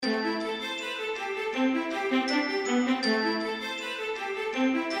Ho,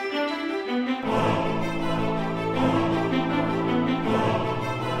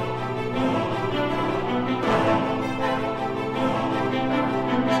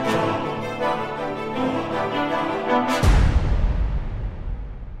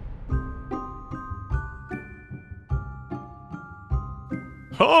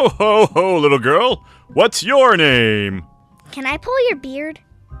 ho, ho, little girl. What's your name? Can I pull your beard?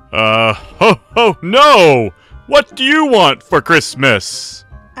 Ho, ho, no! What do you want for Christmas?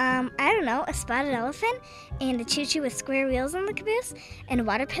 I don't know, a spotted elephant, and a choo-choo with square wheels on the caboose, and a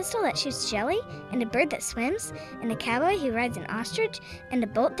water pistol that shoots jelly, and a bird that swims, and a cowboy who rides an ostrich, and a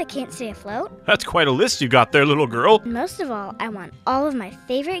boat that can't stay afloat. That's quite a list you got there, little girl. And most of all, I want all of my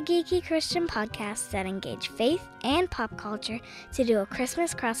favorite geeky Christian podcasts that engage faith and pop culture to do a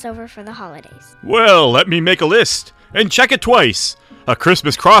Christmas crossover for the holidays. Well, let me make a list, and check it twice. A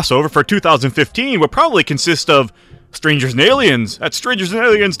Christmas crossover for 2015 would probably consist of Strangers and Aliens at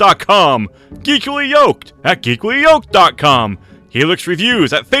strangersandaliens.com, Geekily Yoked at geekilyyoked.com, Helix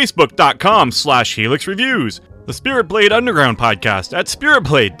Reviews at facebook.com/helixreviews, the Spirit Blade Underground podcast at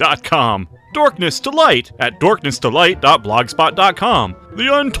spiritblade.com, Dorkness to Light at dorknessdelight.blogspot.com,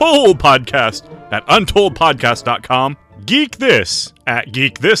 The Untold Podcast at untoldpodcast.com, Geek This at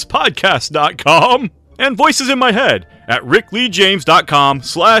geekthispodcast.com, and Voices in My Head at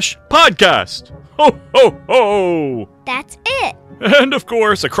rickleejames.com/podcast. Ho, ho, ho! That's it! And of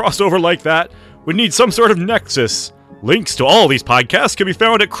course, a crossover like that would need some sort of nexus. Links to all these podcasts can be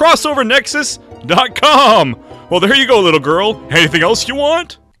found at crossovernexus.com. Well, there you go, little girl. Anything else you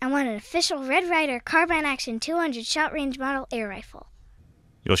want? I want an official Red Ryder carbine action 200 shot range model air rifle.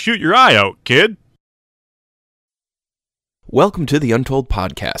 You'll shoot your eye out, kid. Welcome to the Untold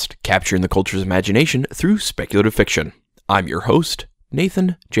Podcast, capturing the culture's imagination through speculative fiction. I'm your host,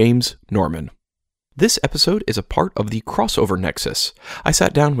 Nathan James Norman. This episode is a part of the Crossover Nexus. I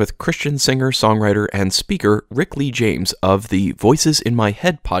sat down with Christian singer, songwriter, and speaker Rick Lee James of the Voices in My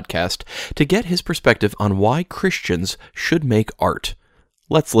Head podcast to get his perspective on why Christians should make art.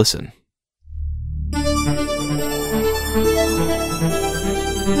 Let's listen.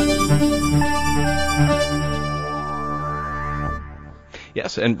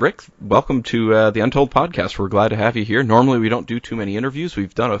 Yes, and Rick, welcome to the Untold Podcast. We're glad to have you here. Normally we don't do too many interviews.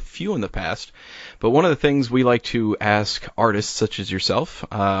 We've done a few in the past. But one of the things we like to ask artists such as yourself,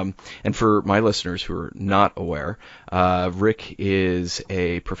 and for my listeners who are not aware, Rick is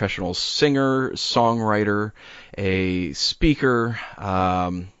a professional singer, songwriter, a speaker,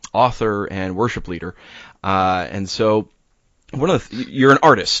 author, and worship leader. And so you're an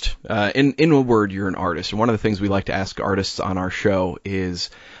artist. In a word, you're an artist. And one of the things we like to ask artists on our show is,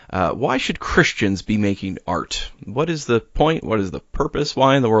 why should Christians be making art? What is the point? What is the purpose?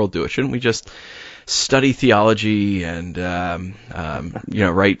 Why in the world do it? Shouldn't we just study theology and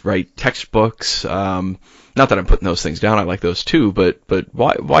write textbooks? Not that I'm putting those things down. I like those too. But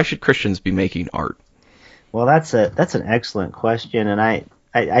why should Christians be making art? Well, that's an excellent question, and I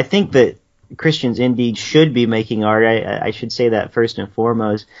think that Christians indeed should be making art. I should say that first and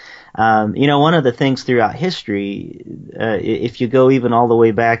foremost. One of the things throughout history, if you go even all the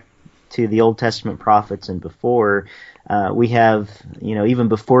way back to the Old Testament prophets and before, we have, even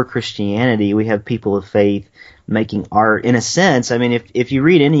before Christianity, we have people of faith making art. In a sense, I mean, if you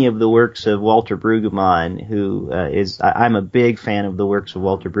read any of the works of Walter Brueggemann, who I'm a big fan of the works of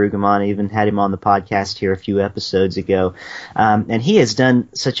Walter Brueggemann. I even had him on the podcast here a few episodes ago. And he has done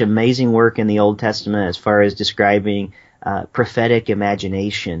such amazing work in the Old Testament as far as describing prophetic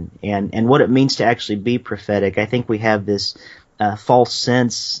imagination and what it means to actually be prophetic. I think we have this false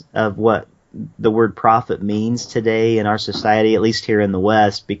sense of what the word prophet means today in our society, at least here in the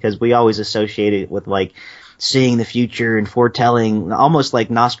West, because we always associate it with like seeing the future and foretelling, almost like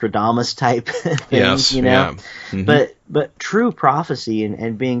Nostradamus type things, yes, Yeah. Mm-hmm. But true prophecy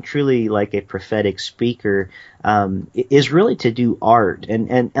and being truly like a prophetic speaker is really to do art.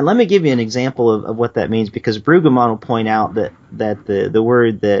 And let me give you an example of what that means, because Brueggemann will point out that the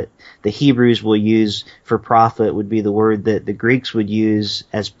word that the Hebrews will use for prophet would be the word that the Greeks would use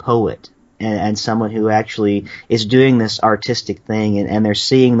as poet. And someone who actually is doing this artistic thing, and they're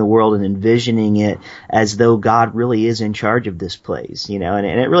seeing the world and envisioning it as though God really is in charge of this place, and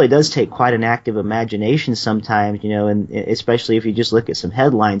it really does take quite an active imagination sometimes, and especially if you just look at some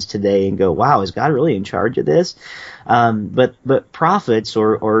headlines today and go, wow, is God really in charge of this? But prophets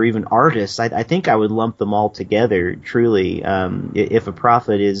or even artists, I think I would lump them all together, truly. If a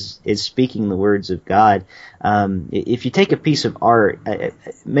prophet is speaking the words of God, if you take a piece of art,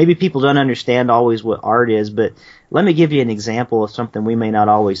 maybe people don't understand always what art is, but let me give you an example of something we may not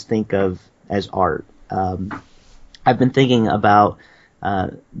always think of as art. I've been thinking about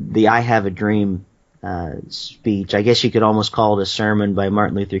the "I Have a Dream" speech. I guess you could almost call it a sermon by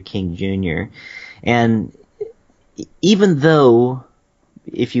Martin Luther King Jr. And even though,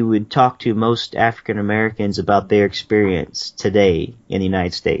 if you would talk to most African Americans about their experience today in the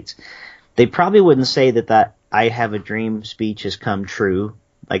United States, they probably wouldn't say that "I Have a Dream" speech has come true.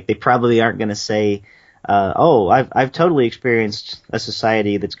 Like, they probably aren't going to say, I've totally experienced a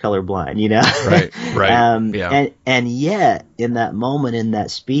society that's colorblind, you know? Right. Yeah. And yet, in that moment, in that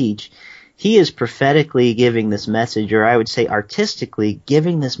speech, he is prophetically giving this message, or I would say artistically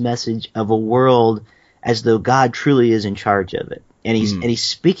giving this message of a world as though God truly is in charge of it. And he's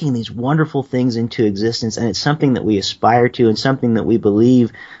speaking these wonderful things into existence, and it's something that we aspire to and something that we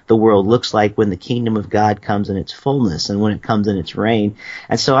believe the world looks like when the kingdom of God comes in its fullness and when it comes in its reign.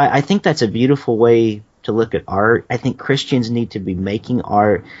 And so I think that's a beautiful way to look at art. I think Christians need to be making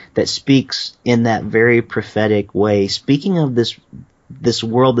art that speaks in that very prophetic way, speaking of this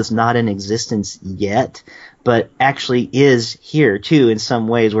world that's not in existence yet, but actually is here too in some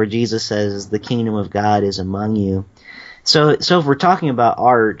ways, where Jesus says the kingdom of God is among you. So if we're talking about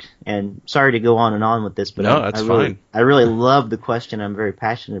art, and sorry to go on and on with this, but no, that's fine. I really love the question. I'm very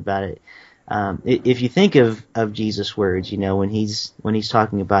passionate about it. If you think of Jesus' words, you know, when he's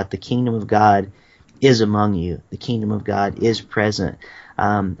talking about the kingdom of God is among you, the kingdom of God is present.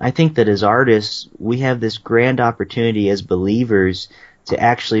 I think that as artists, we have this grand opportunity as believers to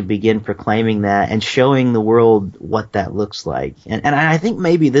actually begin proclaiming that and showing the world what that looks like. And I think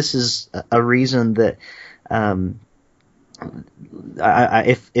maybe this is a reason that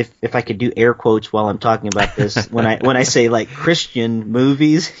if I could do air quotes while I'm talking about this, when I say like Christian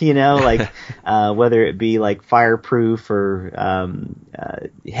movies, you know, like whether it be like Fireproof or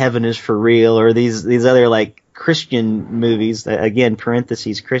Heaven is for Real or these other like Christian movies, again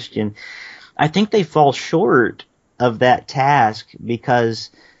parentheses Christian, I think they fall short of that task because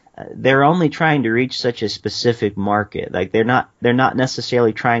they're only trying to reach such a specific market. Like they're not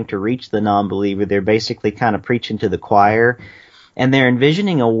necessarily trying to reach the non-believer. They're basically kind of preaching to the choir, and they're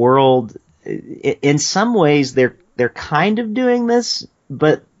envisioning a world. In some ways, they're kind of doing this,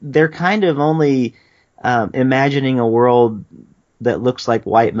 but they're kind of only imagining a world that looks like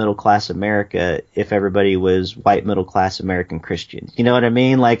white middle class America if everybody was white middle class American Christians. You know what I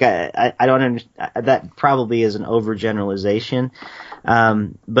mean? Like I don't understand. That probably is an overgeneralization.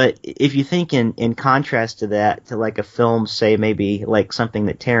 But if you think in contrast to that, to like a film, say maybe like something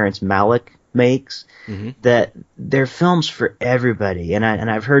that Terrence Malick makes, that they're films for everybody. And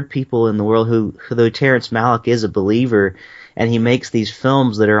I've heard people in the world who though Terrence Malick is a believer, and he makes these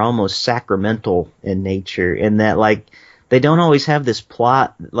films that are almost sacramental in nature, and that like they don't always have this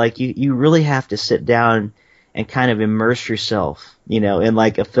plot. Like you really have to sit down and kind of immerse yourself, you know, in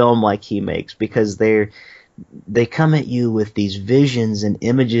like a film like he makes, because they come at you with these visions and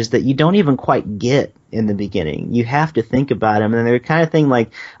images that you don't even quite get in the beginning. You have to think about them, and they're the kind of thing like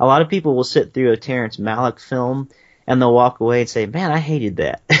a lot of people will sit through a Terrence Malick film and they'll walk away and say, "Man, I hated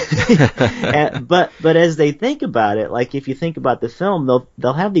that." But as they think about it, like if you think about the film,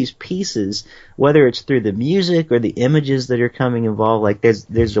 they'll have these pieces, whether it's through the music or the images that are coming involved. Like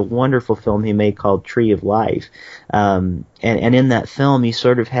there's a wonderful film he made called Tree of Life, and in that film you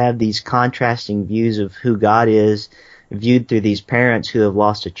sort of have these contrasting views of who God is, viewed through these parents who have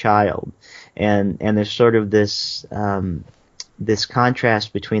lost a child, and there's sort of this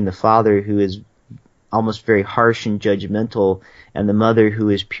contrast between the father who is almost very harsh and judgmental, and the mother who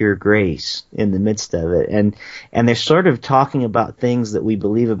is pure grace in the midst of it. And they're sort of talking about things that we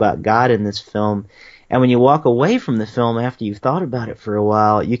believe about God in this film. And when you walk away from the film after you've thought about it for a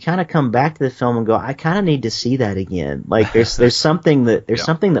while, you kind of come back to the film and go, I kind of need to see that again. Like there's something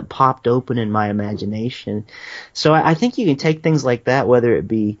that popped open in my imagination. So I think you can take things like that, whether it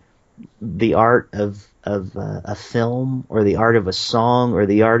be the art of a film or the art of a song or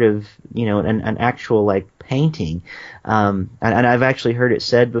the art of, you know, an actual like painting. And I've actually heard it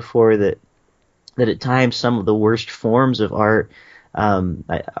said before that at times some of the worst forms of art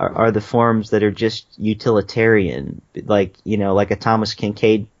are the forms that are just utilitarian, like, you know, like a Thomas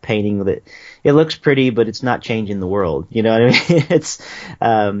Kincaid painting that it looks pretty, but it's not changing the world. You know what I mean?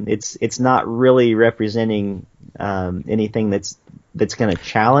 It's not really representing anything that's going to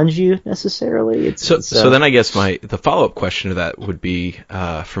challenge you necessarily. So then I guess the follow-up question to that would be,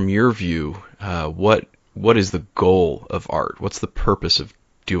 from your view, what is the goal of art? What's the purpose of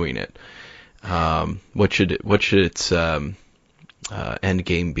doing it? What should its end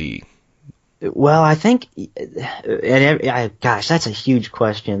game be? Well, I think, gosh, that's a huge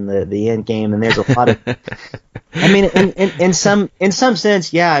question. The end game, and there's a lot of. I mean, in some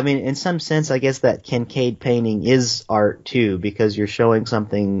sense, yeah. I mean, in some sense, I guess that Kincaid painting is art too, because you're showing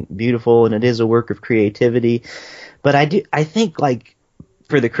something beautiful, and it is a work of creativity. But I think, like,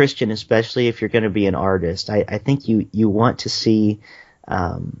 for the Christian, especially if you're going to be an artist, I think you want to see,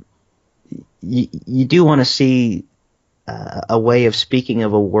 you do want to see a way of speaking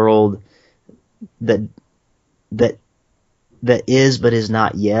of a world that is but is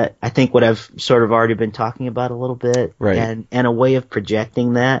not yet. I think what I've sort of already been talking about a little bit, right. and a way of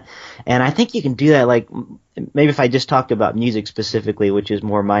projecting that. And I think you can do that, like, maybe if I just talked about music specifically, which is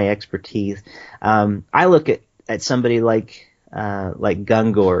more my expertise. I look at somebody like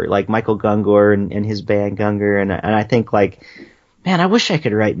Gungor, like Michael Gungor and his band Gungor, and I think, like, man, I wish I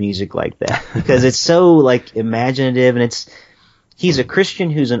could write music like that, because it's so, like, imaginative, and he's a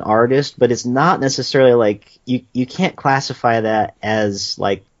Christian who's an artist, but it's not necessarily like you can't classify that as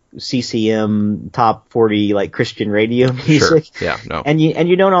like CCM top 40 like Christian radio music. Sure. Yeah, no. And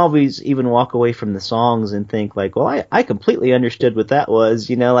you don't always even walk away from the songs and think like, well, I completely understood what that was,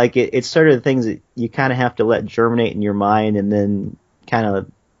 like it's sort of the things that you kind of have to let germinate in your mind, and then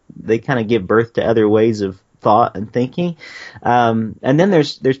they kind of give birth to other ways of thought and thinking. And then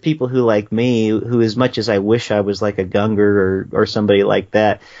there's people who, like me, who, as much as I wish I was like a Gungor or somebody like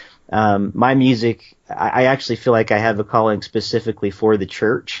that, my music, I actually feel like I have a calling specifically for the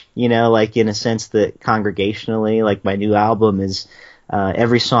church, like in a sense that congregationally, like my new album is,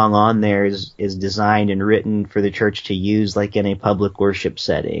 every song on there is designed and written for the church to use like in a public worship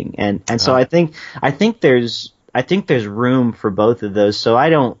setting. And so I think there's room for both of those. So I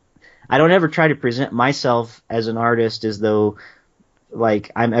don't ever try to present myself as an artist as though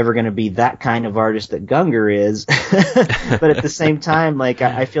like I'm ever going to be that kind of artist that Gungor is. But at the same time, like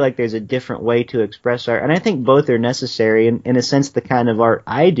I feel like there's a different way to express art. And I think both are necessary. And in a sense, the kind of art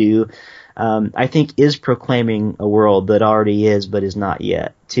I do, I think is proclaiming a world that already is but is not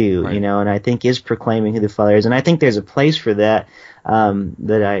yet too, right. And I think is proclaiming who the Father is. And I think there's a place for that.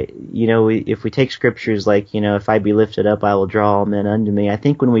 If we take scriptures like, if I be lifted up, I will draw all men unto me. I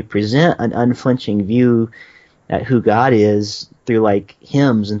think when we present an unflinching view at who God is through like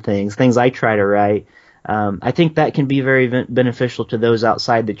hymns and things I try to write, I think that can be very beneficial to those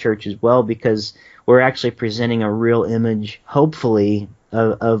outside the church as well, because we're actually presenting a real image, hopefully,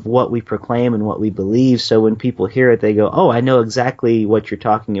 of what we proclaim and what we believe. So when people hear it, they go, oh, I know exactly what you're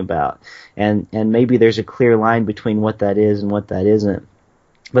talking about. And maybe there's a clear line between what that is and what that isn't.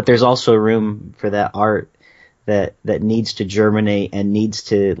 But there's also room for that art that needs to germinate and needs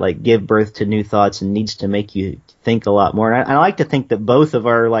to like give birth to new thoughts and needs to make you think a lot more. And I like to think that both of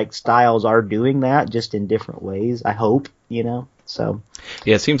our like styles are doing that, just in different ways, I hope, So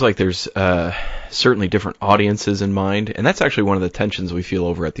yeah, it seems like there's certainly different audiences in mind, and that's actually one of the tensions we feel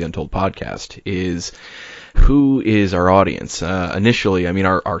over at the Untold Podcast is who is our audience? Initially, I mean,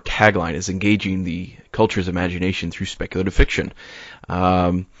 our tagline is engaging the culture's imagination through speculative fiction.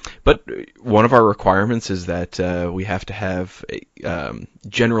 But one of our requirements is that we have to have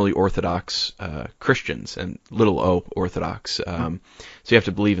generally Orthodox Christians and little o Orthodox. So you have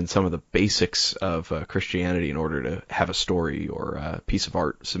to believe in some of the basics of Christianity in order to have a story or a piece of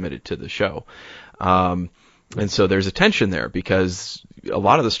art submitted to the show. And so there's a tension there because a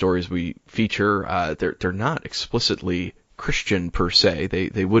lot of the stories we feature, they're not explicitly Christian per se.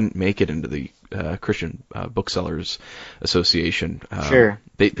 They wouldn't make it into the Christian Booksellers Association. Sure.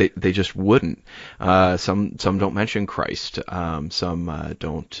 They just wouldn't. Some don't mention Christ. Some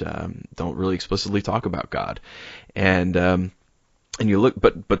don't really explicitly talk about God. And you look,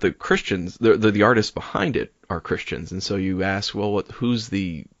 but the Christians, the artists behind it are Christians, and so you ask, well, who is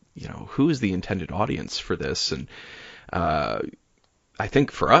the intended audience for this? And I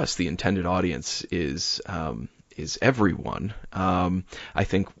think for us, the intended audience is everyone. I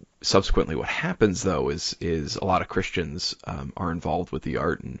think subsequently what happens though is a lot of Christians are involved with the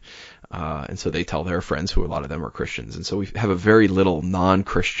art, and so they tell their friends, who a lot of them are Christians, and so we have a very little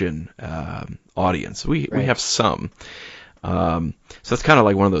non-Christian audience. We have some. So that's kind of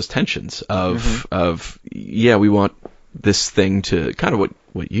like one of those tensions of we want this thing to kind of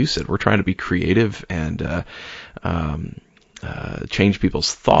what you said. We're trying to be creative and change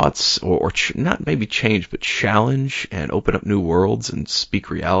people's thoughts, or not maybe change, but challenge and open up new worlds and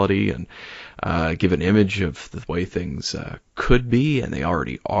speak reality and give an image of the way things could be, and they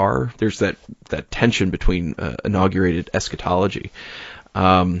already are. There's that tension between inaugurated eschatology.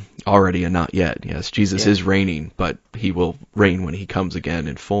 Already and not yet. Yes, Jesus is reigning, but he will reign when he comes again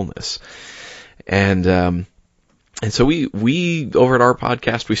in fullness. And And so we over at our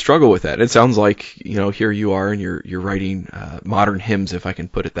podcast, we struggle with that. It sounds like, here you are and you're writing modern hymns, if I can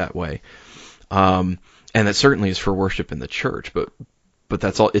put it that way. And that certainly is for worship in the church, but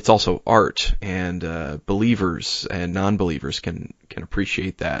it's also art, and believers and non-believers can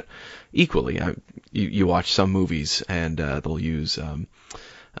appreciate that equally. You watch some movies and they'll use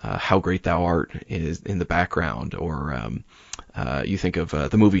How Great Thou Art is in the background, or you think of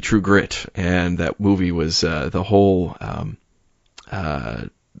the movie True Grit, and that movie was the whole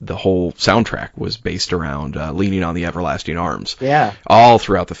soundtrack was based around leaning on the everlasting arms. Yeah. All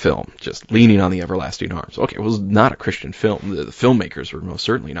throughout the film, just leaning on the everlasting arms. Okay, it was not a Christian film. The filmmakers were most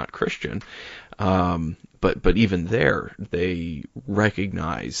certainly not Christian. But even there, they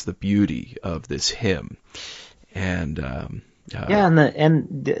recognize the beauty of this hymn. And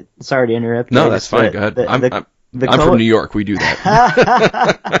sorry to interrupt. No, that's fine. Go ahead. I'm from New York. We do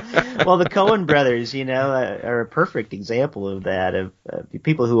that. Well, the Coen brothers, are a perfect example of that, of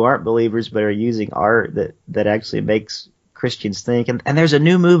people who aren't believers but are using art that actually makes Christians think. And there's a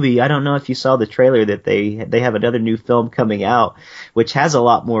new movie. I don't know if you saw the trailer, that they have another new film coming out, which has a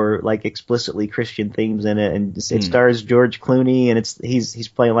lot more like explicitly Christian themes in it. And it stars George Clooney, and he's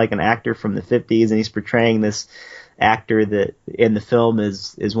playing like an actor from the 50s, and he's portraying this actor that in the film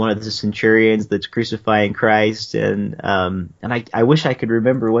is one of the centurions that's crucifying Christ, and I wish I could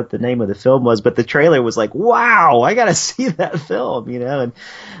remember what the name of the film was, but the trailer was like, wow, I gotta see that film, and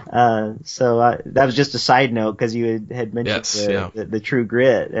so that was just a side note, because you had mentioned the True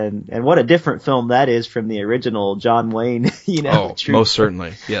Grit, and what a different film that is from the original John Wayne. Most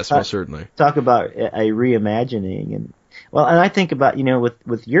certainly. Yes, most certainly. Talk about a reimagining. And I think about,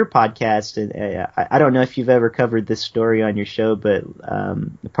 with your podcast, and I don't know if you've ever covered this story on your show, but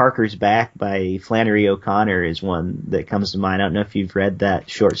Parker's Back by Flannery O'Connor is one that comes to mind. I don't know if you've read that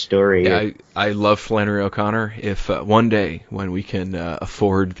short story. Yeah, I love Flannery O'Connor. If one day when we can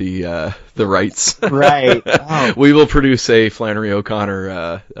afford the rights, right, oh. We will produce a Flannery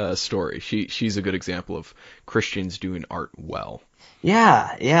O'Connor story. She's a good example of Christians doing art well.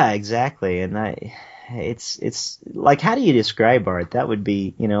 Yeah, exactly, and it's like, how do you describe art? That would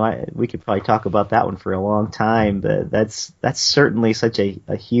be, we could probably talk about that one for a long time, but that's certainly such a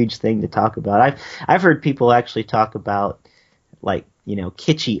huge thing to talk about. I've heard people actually talk about, like,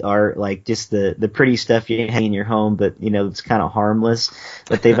 kitschy art, like just the pretty stuff you hang in your home, but it's kind of harmless.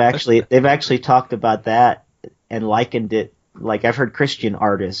 But they've actually talked about that and likened it. Like, I've heard Christian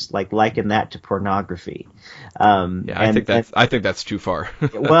artists liken that to pornography. I think that's too far.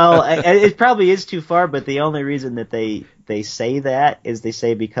 Well, it probably is too far, but the only reason that they say that is they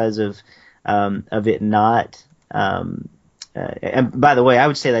say because of it not. And by the way, I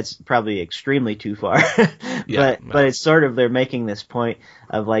would say that's probably extremely too far. But it's sort of, they're making this point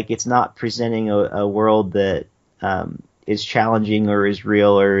of, like, it's not presenting a world that is challenging or is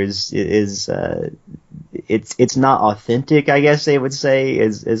real or is it's not authentic, I guess they would say,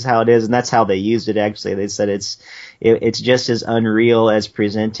 is how it is, and that's how they used it. Actually, they said it's just as unreal as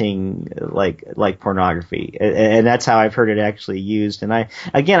presenting like pornography, and that's how I've heard it actually used. And I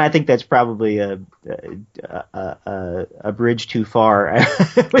think that's probably a bridge too far, I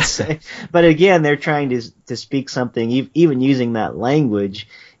would say. But again, they're trying to speak something, even using that language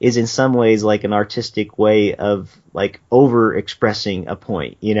is in some ways like an artistic way of like over expressing a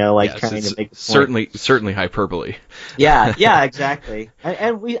point, trying to make a point. Certainly hyperbole. Yeah, exactly.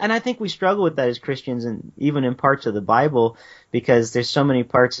 And I think we struggle with that as Christians, and even in parts of the Bible, because there's so many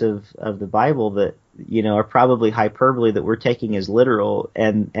parts of the Bible that are probably hyperbole that we're taking as literal,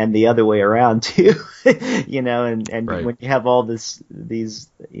 and the other way around too. And right. When you have all these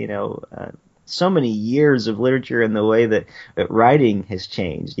so many years of literature and the way that writing has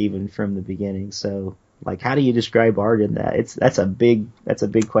changed even from the beginning. So, like, how do you describe art in that? That's a big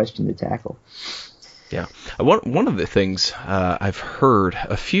question to tackle. Yeah. One of the things I've heard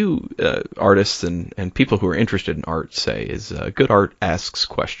a few artists and people who are interested in art say is good art asks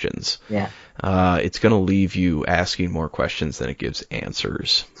questions. Yeah. It's going to leave you asking more questions than it gives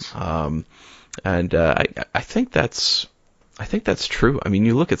answers. And I think that's true. I mean,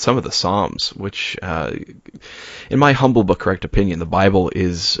 you look at some of the Psalms, which, in my humble but correct opinion, the Bible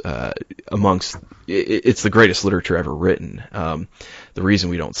is it's the greatest literature ever written. The reason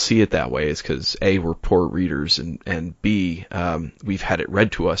we don't see it that way is because A, we're poor readers, and B, we've had it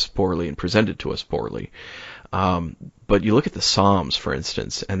read to us poorly and presented to us poorly. But you look at the Psalms, for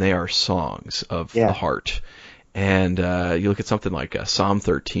instance, and they are songs of the heart. And you look at something like Psalm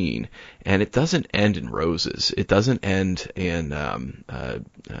 13, and it doesn't end in roses. It doesn't end in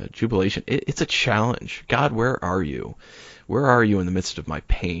jubilation. It's a challenge. God, where are you? where are you in the midst of my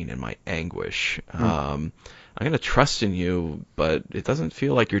pain and my anguish? I'm going to trust in you, but it doesn't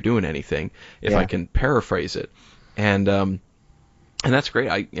feel like you're doing anything, if I can paraphrase it. And that's great.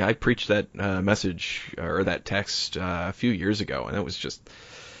 I preached that message or that text a few years ago, and it was just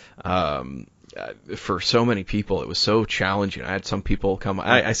for so many people, it was so challenging. I had some people come.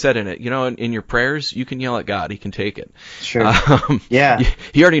 I said in it, in your prayers, you can yell at God; He can take it. Sure.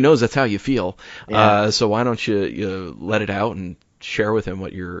 He already knows that's how you feel. Yeah. So why don't you let it out and share with him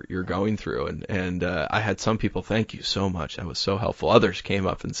what you're going through. And I had some people, thank you so much, that was so helpful. Others came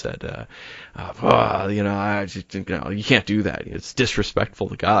up and said, I just, you can't do that, it's disrespectful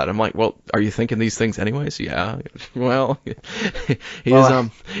to God. I'm like, well, are you thinking these things anyways? Yeah. Well,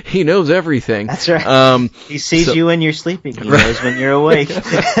 he knows everything. That's right. He sees you when you're sleeping. He knows when you're awake.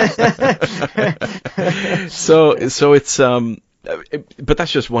 So it's but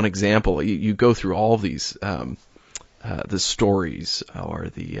that's just one example. You go through all of these the stories or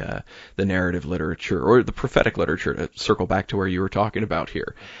the narrative literature or the prophetic literature, to circle back to where you were talking about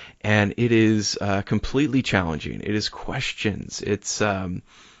here, and it is completely challenging. It is questions. It's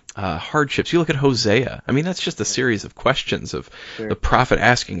hardships. You look at Hosea. I mean, that's just a series of questions of the prophet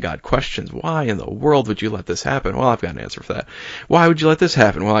asking God questions. Why in the world would you let this happen? Well, I've got an answer for that. Why would you let this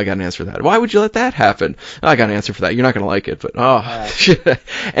happen? Well, I got an answer for that. Why would you let that happen? I got an answer for that. You're not going to like it, but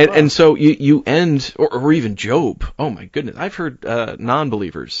and so you end, or even Job. Oh my goodness, I've heard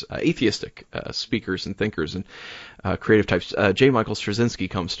non-believers, atheistic speakers and thinkers and creative types. J. Michael Straczynski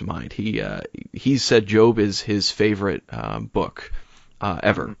comes to mind. He said Job is his favorite book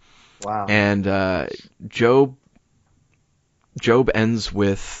ever. Wow. And Job ends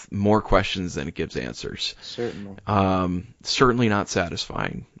with more questions than it gives answers. Certainly. Certainly not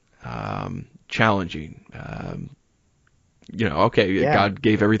satisfying. Challenging. God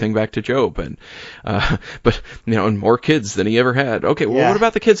gave everything back to Job, and but and more kids than he ever had. Okay, well, what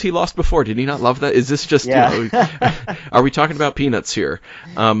about the kids he lost before? Did he not love that? Is this just are we talking about peanuts here?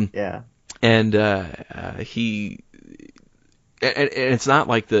 And And it's not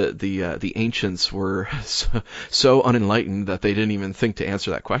like the ancients were so unenlightened that they didn't even think to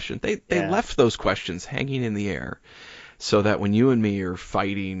answer that question. They left those questions hanging in the air, so that when you and me are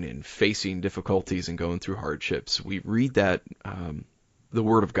fighting and facing difficulties and going through hardships, we read that the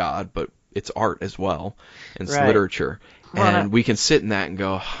Word of God, but it's art as well, and it's literature, and we can sit in that and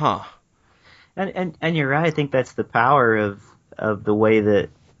go, huh. And you're right. I think that's the power of the way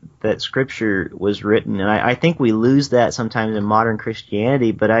that Scripture was written, and I think we lose that sometimes in modern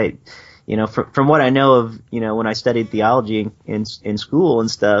Christianity. But from what I know of, when I studied theology in school and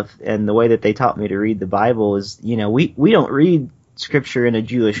stuff, and the way that they taught me to read the Bible is, we don't read Scripture in a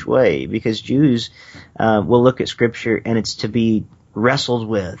Jewish way, because Jews will look at Scripture and it's to be wrestled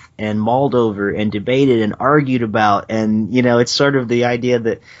with and mulled over and debated and argued about, and it's sort of the idea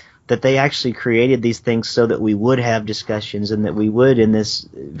that they actually created these things so that we would have discussions, and that we would, in this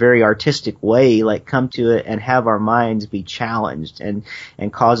very artistic way, come to it and have our minds be challenged and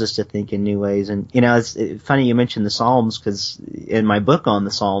cause us to think in new ways. And, it's funny you mentioned the Psalms, because in my book on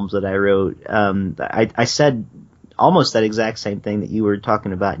the Psalms that I wrote, I said almost that exact same thing that you were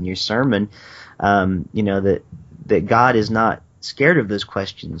talking about in your sermon, that God is not scared of those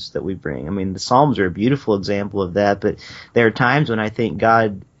questions that we bring. I mean, the Psalms are a beautiful example of that, but there are times when I think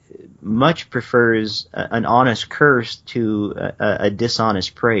God much prefers an honest curse to a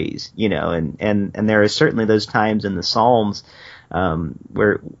dishonest praise, and there are certainly those times in the Psalms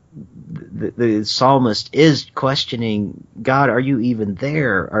where the psalmist is questioning God. Are you even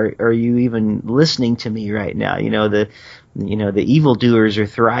there? Are you even listening to me right now? The evildoers are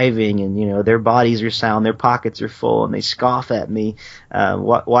thriving, and their bodies are sound, their pockets are full, and they scoff at me.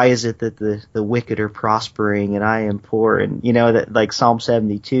 Why is it that the wicked are prospering and I am poor? And that, like Psalm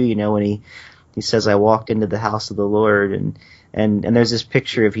 72, when he says, I walked into the house of the Lord, and there's this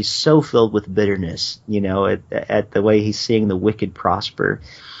picture of he's so filled with bitterness, at the way he's seeing the wicked prosper.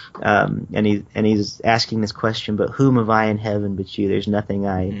 And he's asking this question, but whom have I in heaven but you? There's nothing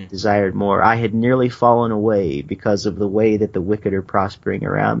I desired more. I had nearly fallen away because of the way that the wicked are prospering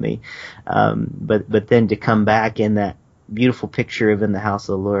around me. But then to come back in that beautiful picture of in the house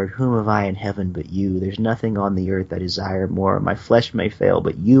of the Lord, whom have I in heaven but you? There's nothing on the earth I desire more. My flesh may fail,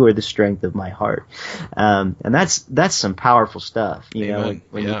 but you are the strength of my heart. And that's some powerful stuff, when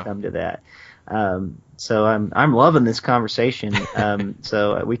you come to that. So I'm loving this conversation.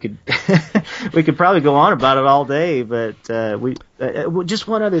 So we could we could probably go on about it all day, but just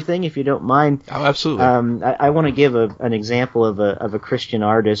one other thing, if you don't mind. Oh, absolutely. I want to give an example of a Christian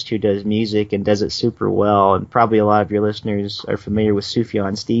artist who does music and does it super well, and probably a lot of your listeners are familiar with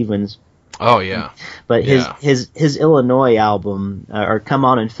Sufjan Stevens. Oh yeah. But Yeah. his Illinois album, or Come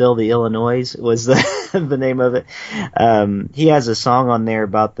On and Fill the Illinois, was the the name of it. He has a song on there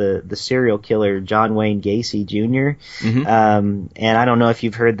about the serial killer John Wayne Gacy Jr. And I don't know if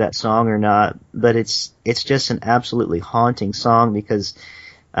you've heard that song or not, but it's just an absolutely haunting song because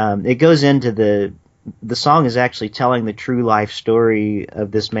it goes into the song is actually telling the true life story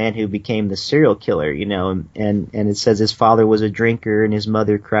of this man who became the serial killer, you know, and it says his father was a drinker and his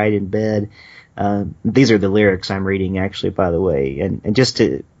mother cried in bed. These are the lyrics I'm reading, actually, by the way. And just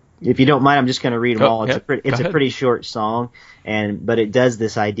to, if you don't mind, I'm just going to read them all. It's a pretty short song, but it does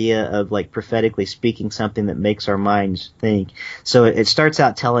this idea of like prophetically speaking something that makes our minds think. So it starts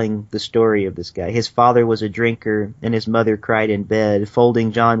out telling the story of this guy. His father was a drinker and his mother cried in bed,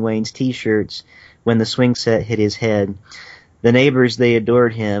 folding John Wayne's t-shirts when the swing set hit his head. The neighbors, they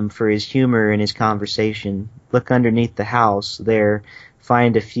adored him for his humor and his conversation. Look underneath the house there,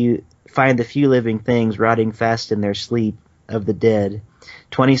 find the few living things rotting fast in their sleep of the dead.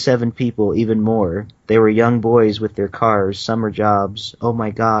 27 people, even more. They were young boys with their cars, summer jobs. Oh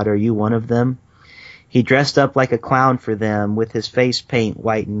my God, are you one of them? He dressed up like a clown for them with his face paint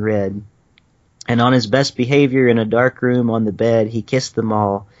white and red. And on his best behavior in a dark room on the bed, he kissed them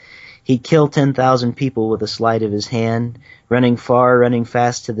all. He'd kill 10,000 people with a sleight of his hand, running far, running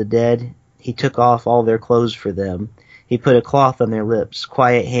fast to the dead. He took off all their clothes for them. He put a cloth on their lips,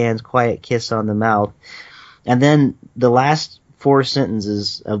 quiet hands, quiet kiss on the mouth. And then the last 4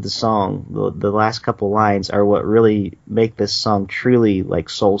 sentences of the song, the last couple lines, are what really make this song truly like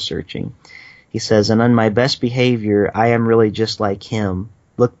soul-searching. He says, and on my best behavior, I am really just like him.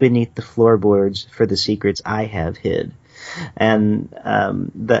 Look beneath the floorboards for the secrets I have hid. And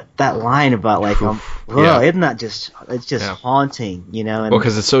that line about like, isn't that just, it's just haunting, you know? And, well,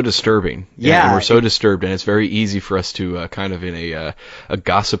 because it's so disturbing. Yeah. And we're so disturbed, and it's very easy for us to kind of in a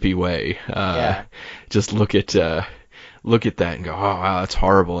gossipy way just look at that and go, oh wow, that's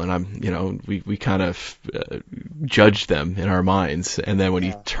horrible, and we kind of judge them in our minds, and then when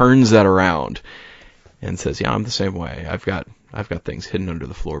he turns that around and says, yeah, I'm the same way. I've got things hidden under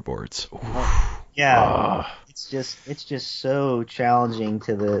the floorboards. Yeah. It's just so challenging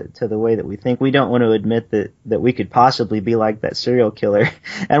to the way that we think. We don't want to admit that we could possibly be like that serial killer.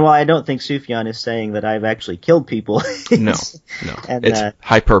 And while I don't think Sufjan is saying that I've actually killed people, no, and, it's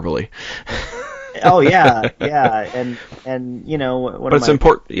hyperbole. Oh yeah, and you know, but it's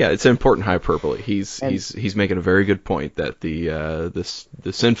important. Yeah, it's important hyperbole. He's making a very good point that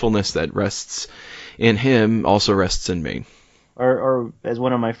the sinfulness that rests in him also rests in me. Or as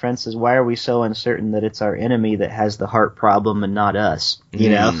one of my friends says, why are we so uncertain that it's our enemy that has the heart problem and not us?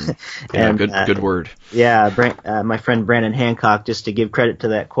 You know? Yeah, and, good word. Yeah, my friend Brandon Hancock, just to give credit to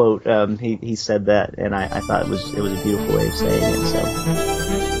that quote, he said that, and I thought it was a beautiful way of saying it. So.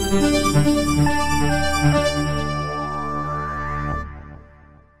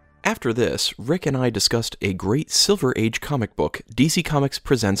 After this, Rick and I discussed a great Silver Age comic book, DC Comics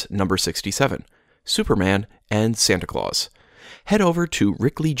Presents number 67, Superman and Santa Claus. Head over to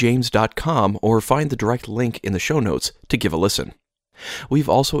rickleejames.com or find the direct link in the show notes to give a listen. We've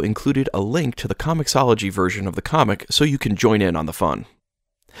also included a link to the Comixology version of the comic so you can join in on the fun.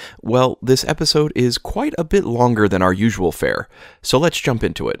 Well, this episode is quite a bit longer than our usual fare, so let's jump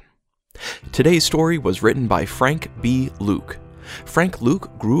into it. Today's story was written by Frank B. Luke. Frank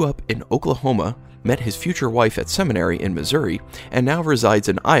Luke grew up in Oklahoma, met his future wife at seminary in Missouri, and now resides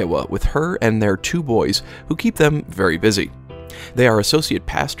in Iowa with her and their 2 boys who keep them very busy. They are associate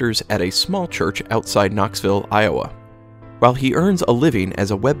pastors at a small church outside Knoxville, Iowa. While he earns a living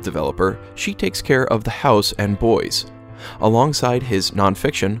as a web developer, she takes care of the house and boys. Alongside his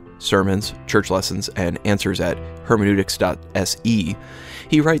nonfiction, sermons, church lessons, and answers at hermeneutics.se,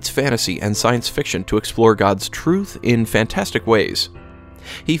 he writes fantasy and science fiction to explore God's truth in fantastic ways.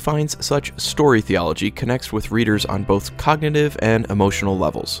 He finds such story theology connects with readers on both cognitive and emotional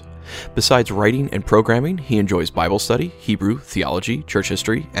levels. Besides writing and programming, he enjoys Bible study, Hebrew, theology, church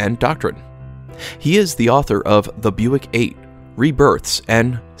history, and doctrine. He is the author of The Buick 8, Rebirths,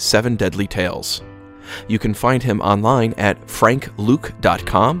 and 7 Deadly Tales. You can find him online at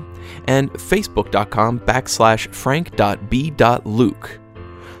frankluke.com and facebook.com/frank.b.luke.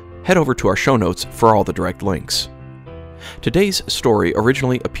 Head over to our show notes for all the direct links. Today's story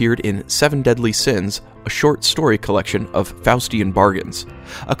originally appeared in 7 Deadly Sins, a short story collection of Faustian bargains,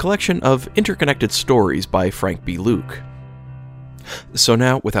 a collection of interconnected stories by Frank B. Luke. So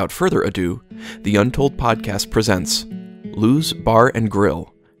now, without further ado, the Untold Podcast presents Lou's Bar and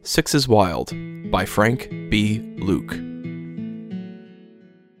Grill, Six is Wild, by Frank B. Luke.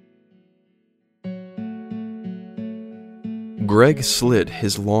 Greg slid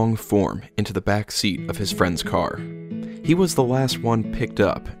his long form into the back seat of his friend's car. He was the last one picked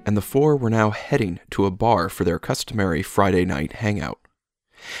up, and the four were now heading to a bar for their customary Friday night hangout.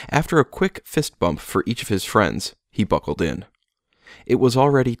 After a quick fist bump for each of his friends, he buckled in. It was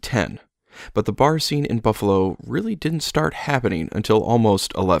already 10, but the bar scene in Buffalo really didn't start happening until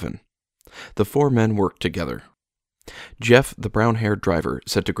almost 11. The four men worked together. Jeff, the brown-haired driver,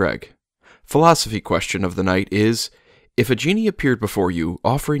 said to Greg, "Philosophy question of the night is, if a genie appeared before you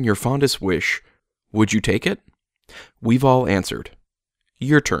offering your fondest wish, would you take it?" We've all answered.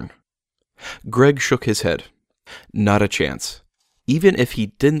 Your turn. Greg shook his head. Not a chance. Even if he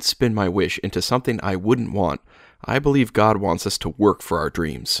didn't spin my wish into something I wouldn't want, I believe God wants us to work for our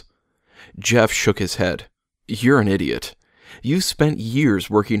dreams. Jeff shook his head. You're an idiot. You've spent years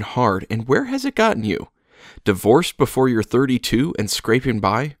working hard, and where has it gotten you? Divorced before you're 32 and scraping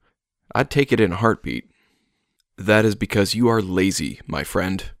by? I'd take it in a heartbeat. That is because you are lazy, my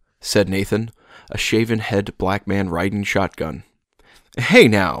friend, said Nathan, a shaven-head black man riding shotgun. Hey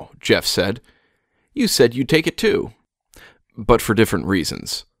now, Jeff said. You said you'd take it too. But for different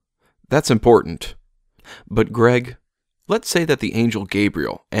reasons. That's important. But Greg, let's say that the angel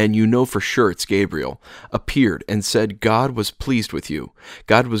Gabriel, and you know for sure it's Gabriel, appeared and said God was pleased with you.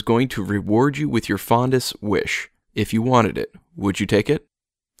 God was going to reward you with your fondest wish. If you wanted it, would you take it?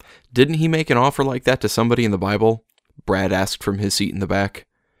 Didn't he make an offer like that to somebody in the Bible? Brad asked from his seat in the back.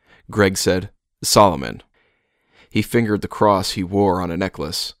 Greg said, Solomon. He fingered the cross he wore on a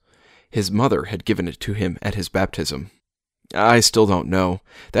necklace. His mother had given it to him at his baptism. I still don't know.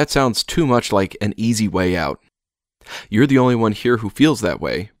 That sounds too much like an easy way out. You're the only one here who feels that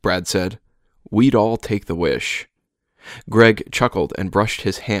way, Brad said. We'd all take the wish. Greg chuckled and brushed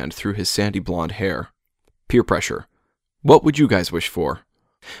his hand through his sandy blonde hair. Peer pressure. What would you guys wish for?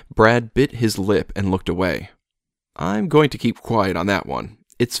 Brad bit his lip and looked away. I'm going to keep quiet on that one.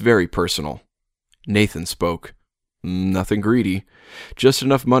 It's very personal. Nathan spoke. Nothing greedy. Just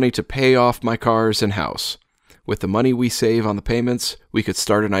enough money to pay off my cars and house. With the money we save on the payments, we could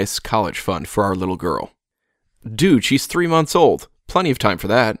start a nice college fund for our little girl. Dude, she's 3 months old. Plenty of time for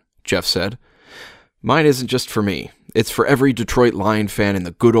that, Jeff said. Mine isn't just for me. It's for every Detroit Lion fan in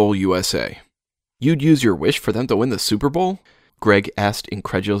the good old USA. You'd use your wish for them to win the Super Bowl? Greg asked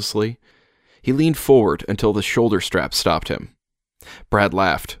incredulously. He leaned forward until the shoulder strap stopped him. Brad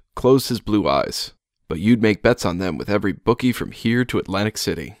laughed, closed his blue eyes. But you'd make bets on them with every bookie from here to Atlantic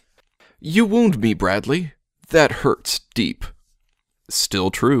City. You wound me, Bradley. That hurts deep.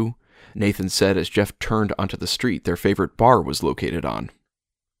 Still true, Nathan said as Jeff turned onto the street their favorite bar was located on.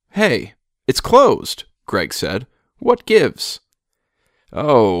 Hey, it's closed, Greg said. What gives?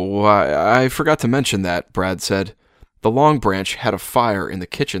 Oh, I forgot to mention that, Brad said. The Long Branch had a fire in the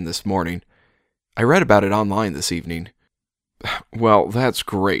kitchen this morning. I read about it online this evening. Well, that's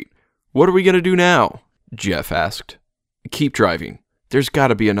great. What are we going to do now? Jeff asked. Keep driving. There's got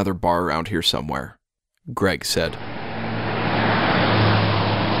to be another bar around here somewhere, Greg said.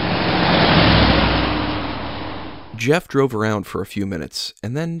 Jeff drove around for a few minutes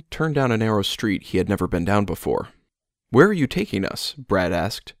and then turned down a narrow street he had never been down before. Where are you taking us? Brad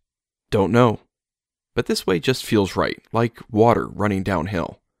asked. Don't know. But this way just feels right, like water running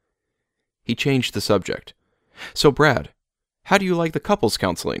downhill. He changed the subject. So, Brad, how do you like the couples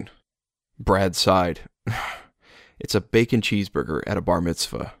counseling? Brad sighed. It's a bacon cheeseburger at a bar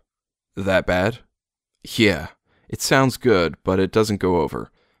mitzvah. That bad? Yeah, it sounds good, but it doesn't go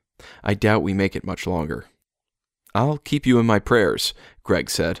over. I doubt we make it much longer. I'll keep you in my prayers, Greg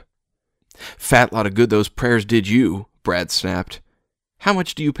said. Fat lot of good those prayers did you, Brad snapped. How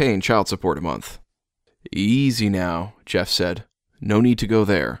much do you pay in child support a month? Easy now, Jeff said. No need to go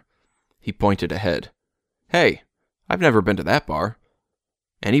there. He pointed ahead. Hey, I've never been to that bar.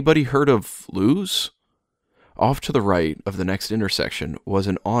 Anybody heard of Lou's? Off to the right of the next intersection was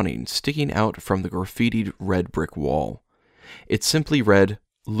an awning sticking out from the graffitied red brick wall. It simply read,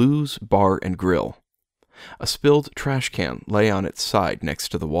 Lou's Bar and Grill. A spilled trash can lay on its side next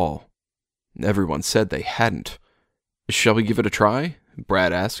to the wall. Everyone said they hadn't. Shall we give it a try?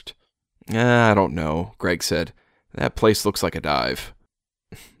 Brad asked. I don't know, Greg said. That place looks like a dive.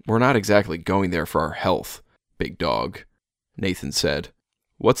 We're not exactly going there for our health, big dog, Nathan said.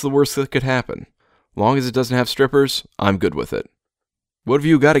 What's the worst that could happen? Long as it doesn't have strippers, I'm good with it. What have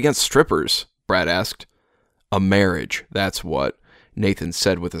you got against strippers? Brad asked. A marriage, that's what, Nathan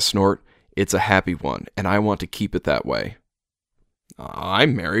said with a snort. It's a happy one, and I want to keep it that way.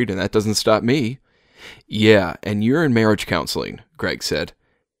 I'm married, and that doesn't stop me. Yeah, and you're in marriage counseling, Greg said.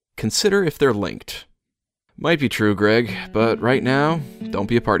 Consider if they're linked. Might be true, Greg, but right now, don't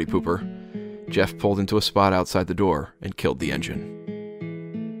be a party pooper. Jeff pulled into a spot outside the door and killed the engine.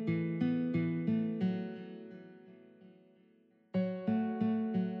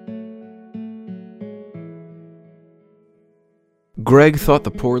 Greg thought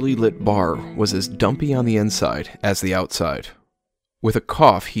the poorly lit bar was as dumpy on the inside as the outside. With a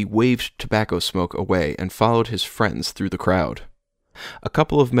cough, he waved tobacco smoke away and followed his friends through the crowd. A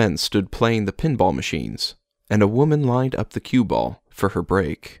couple of men stood playing the pinball machines, and a woman lined up the cue ball for her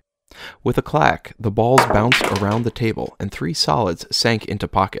break. With a clack, the balls bounced around the table and 3 solids sank into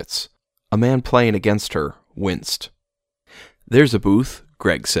pockets. A man playing against her winced. "There's a booth,"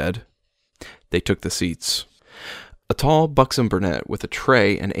 Greg said. They took the seats. A tall, buxom brunette with a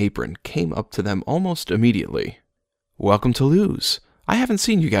tray and apron came up to them almost immediately. "Welcome to Lou's. I haven't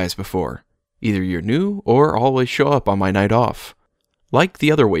seen you guys before. Either you're new or always show up on my night off." Like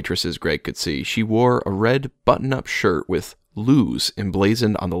the other waitresses Greg could see, she wore a red button-up shirt with Lou's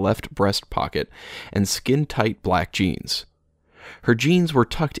emblazoned on the left breast pocket and skin-tight black jeans. Her jeans were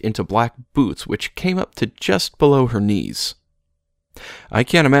tucked into black boots which came up to just below her knees. "I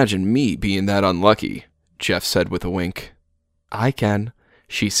can't imagine me being that unlucky," Jeff said with a wink. "I can,"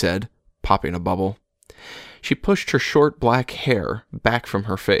 she said, popping a bubble. She pushed her short black hair back from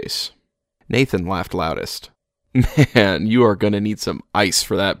her face. Nathan laughed loudest. "Man, you are going to need some ice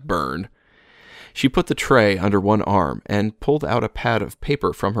for that burn." She put the tray under one arm and pulled out a pad of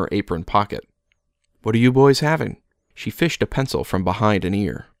paper from her apron pocket. "What are you boys having?" She fished a pencil from behind an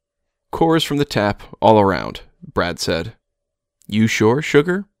ear. "Coors from the tap, all around," Brad said. "You sure,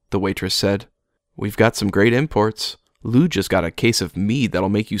 sugar?" the waitress said. "We've got some great imports. Lou just got a case of mead that'll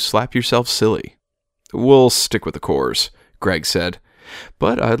make you slap yourself silly." "We'll stick with the Coors," Greg said.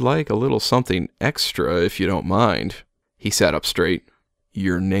 "But I'd like a little something extra if you don't mind." He sat up straight.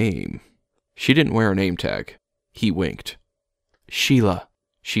 "Your name." She didn't wear a name tag. He winked. "Sheila,"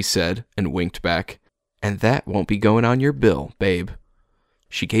 she said, and winked back. "And that won't be going on your bill, babe."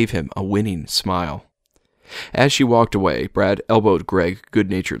 She gave him a winning smile. As she walked away, Brad elbowed Greg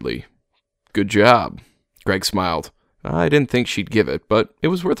good-naturedly. "Good job." Greg smiled. "I didn't think she'd give it, but it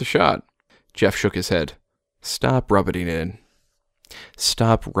was worth a shot." Jeff shook his head. "Stop rubbing it in."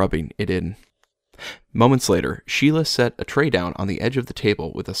 Stop rubbing it in. Moments later, Sheila set a tray down on the edge of the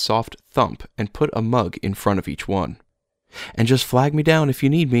table with a soft thump and put a mug in front of each one. "And just flag me down if you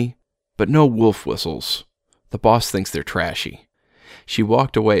need me. But no wolf whistles. The boss thinks they're trashy." She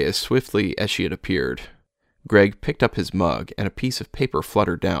walked away as swiftly as she had appeared. Greg picked up his mug and a piece of paper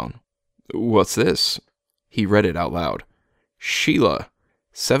fluttered down. "What's this?" He read it out loud. "Sheila,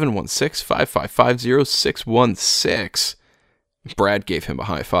 716-555-0616. Brad gave him a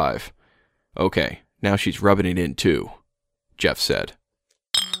high five. "Okay, now she's rubbing it in too," Jeff said.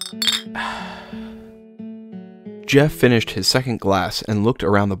 Jeff finished his second glass and looked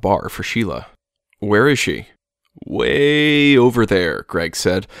around the bar for Sheila. "Where is she?" "Way over there," Greg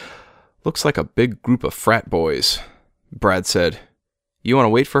said. "Looks like a big group of frat boys." Brad said, "You want to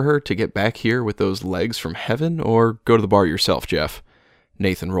wait for her to get back here with those legs from heaven, or go to the bar yourself, Jeff?"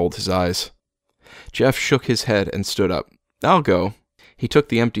 Nathan rolled his eyes. Jeff shook his head and stood up. "I'll go." He took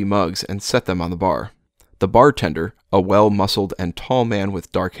the empty mugs and set them on the bar. The bartender, a well-muscled and tall man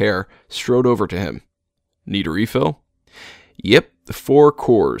with dark hair, strode over to him. "Need a refill?" "Yep, 4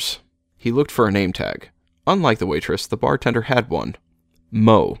 Coors." He looked for a name tag. Unlike the waitress, the bartender had one.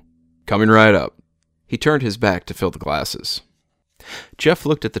 "Mo. Coming right up." He turned his back to fill the glasses. Jeff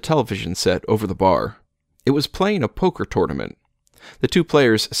looked at the television set over the bar. It was playing a poker tournament. The 2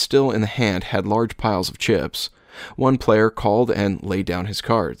 players still in the hand had large piles of chips. One player called and laid down his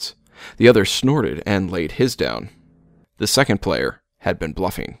cards. The other snorted and laid his down. The second player had been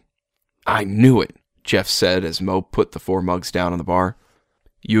bluffing. "I knew it," Jeff said as Mo put the 4 mugs down on the bar.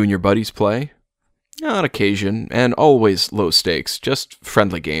 "You and your buddies play?" "On occasion, and always low stakes, just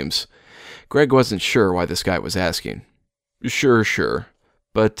friendly games." Greg wasn't sure why this guy was asking. Sure.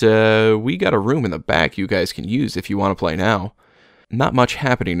 But we got a room in the back you guys can use if you want to play now. Not much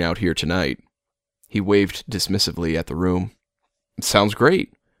happening out here tonight." He waved dismissively at the room. "Sounds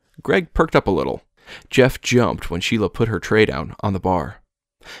great." Greg perked up a little. Jeff jumped when Sheila put her tray down on the bar.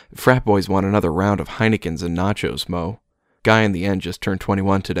 "Frat boys want another round of Heinekens and nachos, Mo. Guy in the end just turned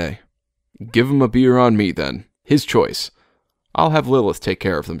 21 today." "Give him a beer on me, then. His choice. I'll have Lilith take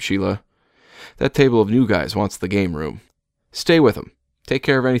care of them, Sheila. That table of new guys wants the game room. Stay with them. Take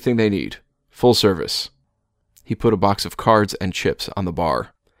care of anything they need. Full service." He put a box of cards and chips on the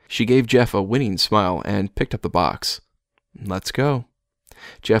bar. She gave Jeff a winning smile and picked up the box. "Let's go."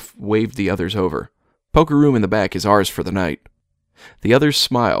 Jeff waved the others over. "Poker room in the back is ours for the night." The others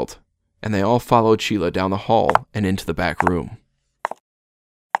smiled, and they all followed Sheila down the hall and into the back room.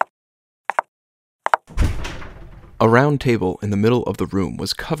 A round table in the middle of the room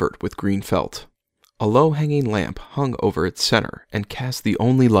was covered with green felt. A low-hanging lamp hung over its center and cast the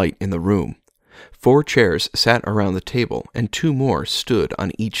only light in the room. 4 chairs sat around the table, and 2 more stood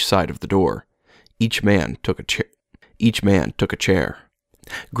on each side of the door. Each man took a chair.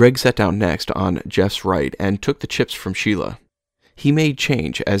 Greg sat down next on Jeff's right and took the chips from Sheila. He made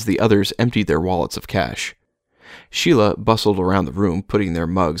change as the others emptied their wallets of cash. Sheila bustled around the room, putting their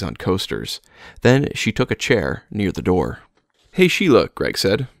mugs on coasters. Then she took a chair near the door. "Hey, Sheila," Greg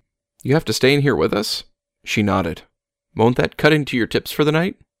said. "You have to stay in here with us?" She nodded. "Won't that cut into your tips for the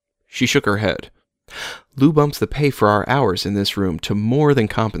night?" She shook her head. "Lou bumps the pay for our hours in this room to more than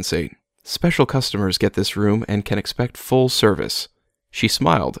compensate. Special customers get this room and can expect full service." She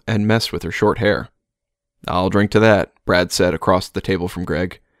smiled and messed with her short hair. "I'll drink to that," Brad said across the table from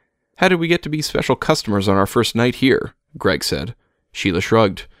Greg. "How did we get to be special customers on our first night here?" Greg said. Sheila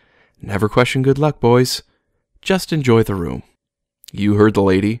shrugged. "Never question good luck, boys. Just enjoy the room." "You heard the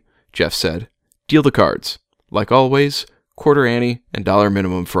lady," Jeff said. "Deal the cards. Like always, quarter ante and dollar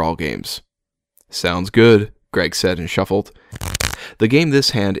minimum for all games." "Sounds good," Greg said and shuffled. The game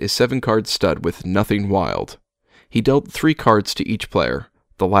this hand is 7-card stud with nothing wild. He dealt 3 cards to each player.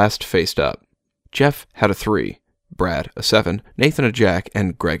 The last faced up. Jeff had a 3, Brad a 7, Nathan a jack,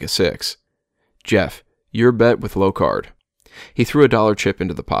 and Greg a 6. "Jeff, your bet with low card." He threw a $1 chip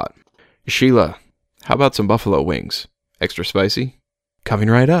into the pot. "Sheila, how about some buffalo wings? Extra spicy?" "Coming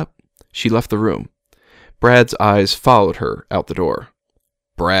right up." She left the room. Brad's eyes followed her out the door.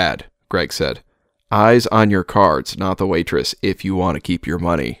 "Brad," Greg said, "eyes on your cards, not the waitress, if you want to keep your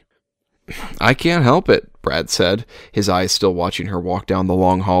money." "I can't help it," Brad said, his eyes still watching her walk down the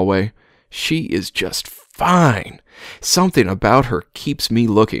long hallway. "She is just fine. Something about her keeps me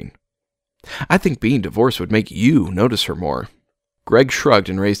looking. I think being divorced would make you notice her more." Greg shrugged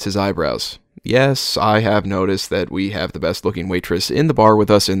and raised his eyebrows. "Yes, I have noticed that we have the best-looking waitress in the bar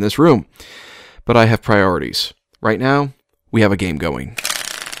with us in this room. But I have priorities. Right now, we have a game going."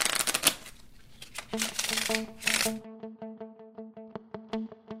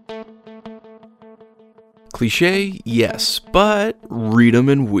 Cliché, yes, but read 'em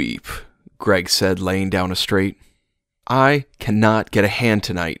and weep, Greg said, laying down a straight. "I cannot get a hand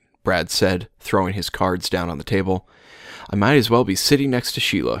tonight," Brad said, throwing his cards down on the table. "I might as well be sitting next to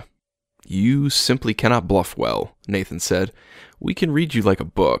Sheila." "You simply cannot bluff well," Nathan said. "We can read you like a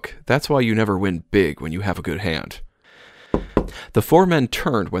book. That's why you never win big when you have a good hand." The 4 men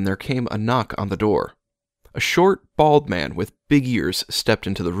turned when there came a knock on the door. A short, bald man with big ears stepped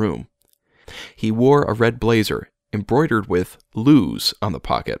into the room. He wore a red blazer, embroidered with Lou's on the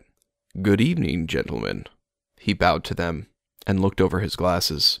pocket. "Good evening, gentlemen." He bowed to them and looked over his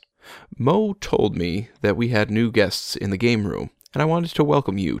glasses. "Mo told me that we had new guests in the game room, and I wanted to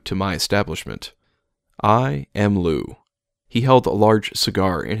welcome you to my establishment. I am Lou." He held a large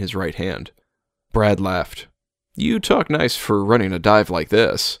cigar in his right hand. Brad laughed. "You talk nice for running a dive like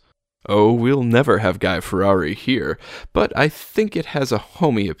this." "Oh, we'll never have Guy Ferrari here, but I think it has a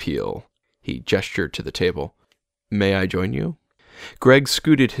homey appeal." He gestured to the table. "May I join you?" Greg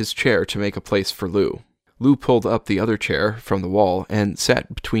scooted his chair to make a place for Lou. Lou pulled up the other chair from the wall and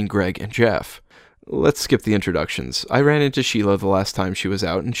sat between Greg and Jeff. "Let's skip the introductions. I ran into Sheila the last time she was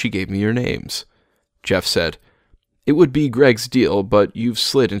out, and she gave me your names." Jeff said, "It would be Greg's deal, but you've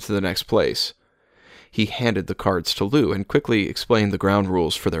slid into the next place." He handed the cards to Lou and quickly explained the ground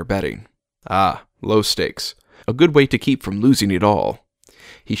rules for their betting. "Ah, low stakes. A good way to keep from losing it all."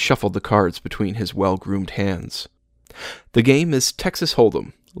 He shuffled the cards between his well-groomed hands. "The game is Texas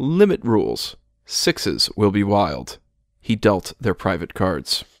Hold'em. Limit rules. 6s will be wild." He dealt their private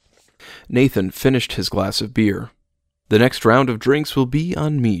cards. Nathan finished his glass of beer. "The next round of drinks will be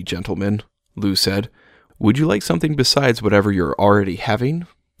on me, gentlemen," Lou said. "Would you like something besides whatever you're already having?"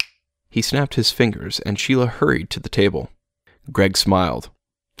 He snapped his fingers, and Sheila hurried to the table. Greg smiled.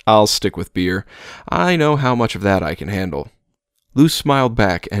 "I'll stick with beer. I know how much of that I can handle." Lou smiled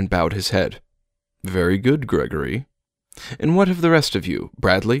back and bowed his head. "Very good, Gregory. And what of the rest of you,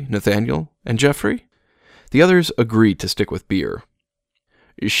 Bradley, Nathaniel, and Jeffrey?" The others agreed to stick with beer.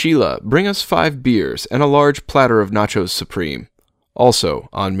 "Sheila, bring us 5 beers and a large platter of nachos supreme. Also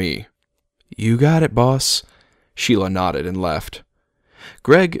on me." "You got it, boss." Sheila nodded and left.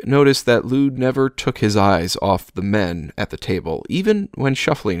 Greg noticed that Lou never took his eyes off the men at the table, even when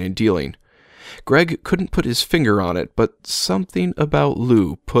shuffling and dealing. Greg couldn't put his finger on it, but something about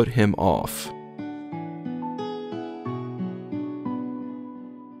Lou put him off.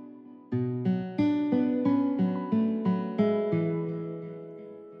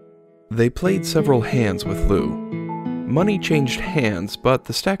 They played several hands with Lou. Money changed hands, but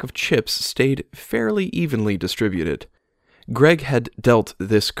the stack of chips stayed fairly evenly distributed. Greg had dealt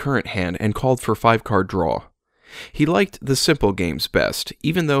this current hand and called for 5-card draw. He liked the simple games best,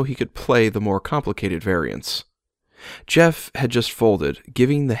 even though he could play the more complicated variants. Jeff had just folded,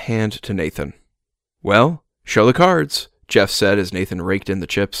 giving the hand to Nathan. "Well, show the cards," Jeff said as Nathan raked in the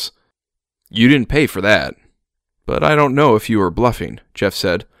chips. "You didn't pay for that." "But I don't know if you were bluffing," Jeff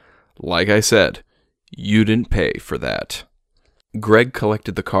said. "Like I said, you didn't pay for that." Greg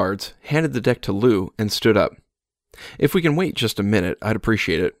collected the cards, handed the deck to Lou, and stood up. "If we can wait just a minute, I'd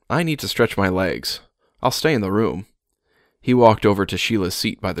appreciate it. I need to stretch my legs. I'll stay in the room." He walked over to Sheila's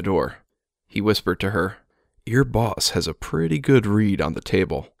seat by the door. He whispered to her, "Your boss has a pretty good read on the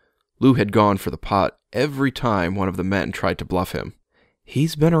table." Lou had gone for the pot every time one of the men tried to bluff him.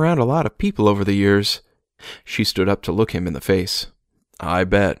 "He's been around a lot of people over the years." She stood up to look him in the face. "I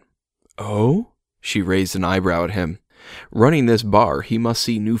bet." "Oh?" She raised an eyebrow at him. "Running this bar, he must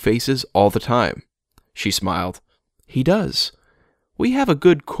see new faces all the time." She smiled. "He does. We have a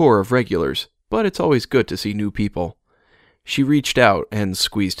good core of regulars, but it's always good to see new people." She reached out and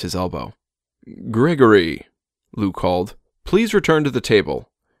squeezed his elbow. "Gregory," Lou called, "please return to the table.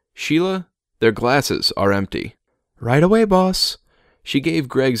 Sheila, their glasses are empty." "Right away, boss." She gave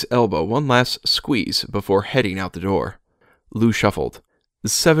Greg's elbow one last squeeze before heading out the door. Lou shuffled.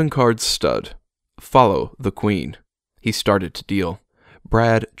 7-card stud. Follow the queen. He started to deal.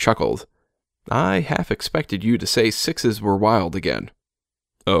 Brad chuckled. "I half expected you to say 6s were wild again."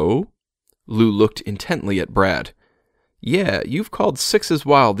 "Oh?" Lou looked intently at Brad. "Yeah, you've called 6s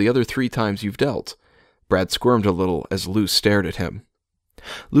wild the other 3 times you've dealt." Brad squirmed a little as Lou stared at him.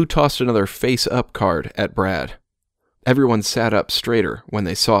 Lou tossed another face-up card at Brad. Everyone sat up straighter when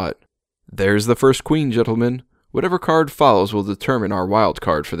they saw it. "There's the first queen, gentlemen. Whatever card follows will determine our wild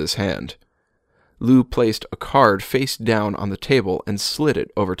card for this hand." Lou placed a card face down on the table and slid it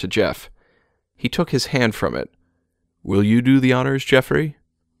over to Jeff. He took his hand from it. "Will you do the honors, Jeffrey?"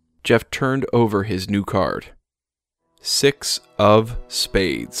 Jeff turned over his new card. 6 of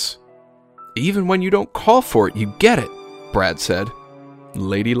spades. "Even when you don't call for it, you get it," Brad said.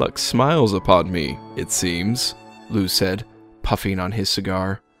 "Lady Luck smiles upon me, it seems," Lou said, puffing on his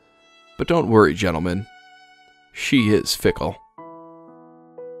cigar. "But don't worry, gentlemen. She is fickle."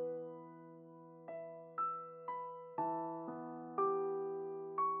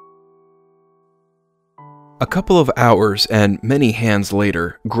 A couple of hours and many hands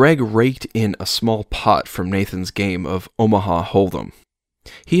later, Greg raked in a small pot from Nathan's game of Omaha Hold'em.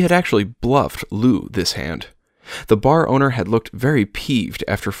 He had actually bluffed Lou this hand. The bar owner had looked very peeved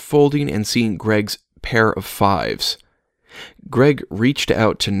after folding and seeing Greg's pair of 5s. Greg reached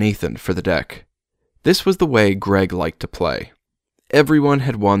out to Nathan for the deck. This was the way Greg liked to play. Everyone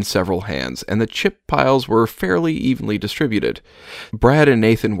had won several hands, and the chip piles were fairly evenly distributed. Brad and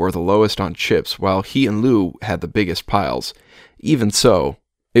Nathan were the lowest on chips, while he and Lou had the biggest piles. Even so,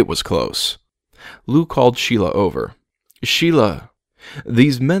 it was close. Lou called Sheila over. "Sheila,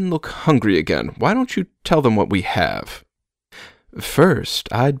 these men look hungry again. Why don't you tell them what we have?" "First,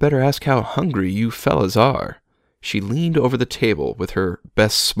 I'd better ask how hungry you fellas are." She leaned over the table with her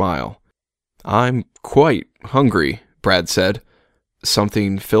best smile. "I'm quite hungry," Brad said.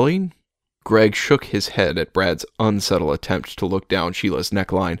 "Something filling?" Greg shook his head at Brad's unsubtle attempt to look down Sheila's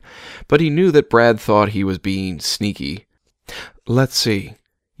neckline, but he knew that Brad thought he was being sneaky. "Let's see.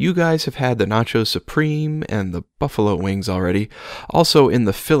 You guys have had the Nacho Supreme and the buffalo wings already. Also in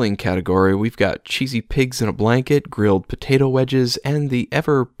the filling category, we've got cheesy pigs in a blanket, grilled potato wedges, and the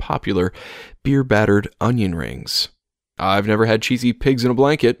ever-popular beer-battered onion rings." "I've never had cheesy pigs in a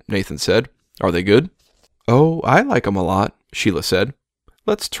blanket," Nathan said. "Are they good?" "Oh, I like 'em a lot," Sheila said.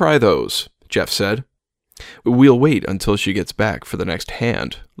 "Let's try those," Jeff said. "We'll wait until she gets back for the next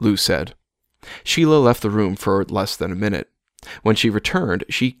hand," Lou said. Sheila left the room for less than a minute. When she returned,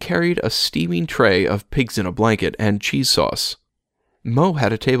 she carried a steaming tray of pigs in a blanket and cheese sauce. "Mo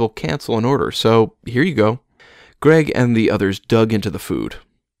had a table cancel an order, so here you go." Greg and the others dug into the food.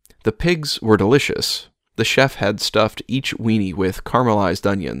 The pigs were delicious. The chef had stuffed each weenie with caramelized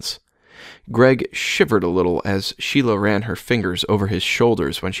onions. Greg shivered a little as Sheila ran her fingers over his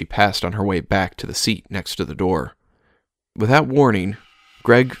shoulders when she passed on her way back to the seat next to the door. Without warning,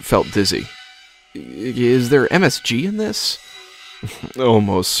 Greg felt dizzy. "Is there MSG in this?"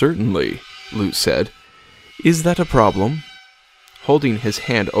 "Almost certainly," Lou said. "Is that a problem?" Holding his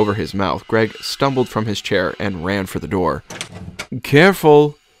hand over his mouth, Greg stumbled from his chair and ran for the door.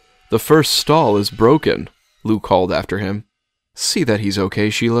 "Careful! The first stall is broken," Lou called after him. "See that he's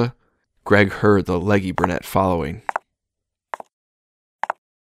okay, Sheila." Greg heard the leggy brunette following.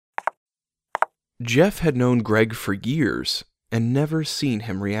 Jeff had known Greg for years and never seen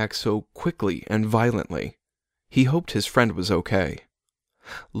him react so quickly and violently. He hoped his friend was okay.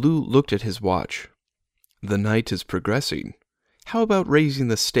 Lou looked at his watch. The night is progressing. How about raising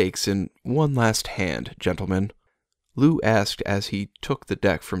the stakes in one last hand, gentlemen? Lou asked as he took the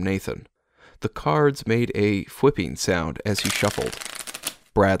deck from Nathan. The cards made a whipping sound as he shuffled.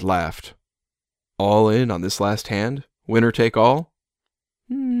 Brad laughed. All in on this last hand? Winner take all?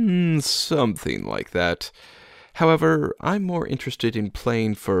 Something like that. However, I'm more interested in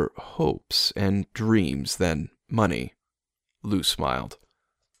playing for hopes and dreams than money. Lou smiled.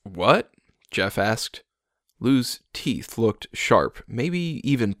 What? Jeff asked. Lou's teeth looked sharp, maybe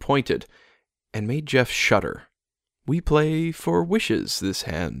even pointed, and made Jeff shudder. We play for wishes this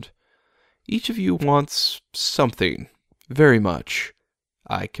hand. Each of you wants something, very much.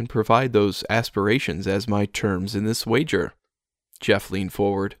 I can provide those aspirations as my terms in this wager. Jeff leaned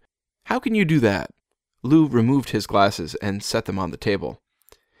forward. How can you do that? Lou removed his glasses and set them on the table.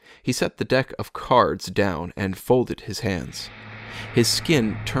 He set the deck of cards down and folded his hands. His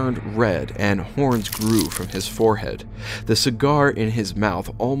skin turned red and horns grew from his forehead. The cigar in his mouth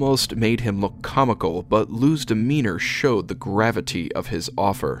almost made him look comical, but Lou's demeanor showed the gravity of his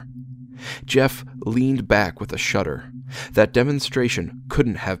offer. Jeff leaned back with a shudder. That demonstration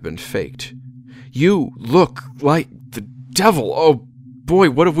couldn't have been faked. You look like the devil. Oh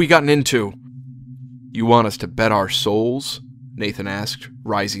boy, what have we gotten into? You want us to bet our souls? Nathan asked,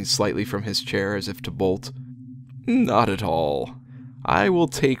 rising slightly from his chair as if to bolt. Not at all. I will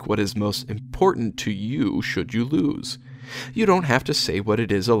take what is most important to you should you lose. You don't have to say what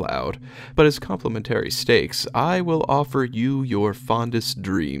it is aloud, but as complimentary stakes, I will offer you your fondest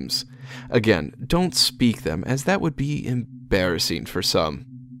dreams. Again, don't speak them, as that would be embarrassing for some.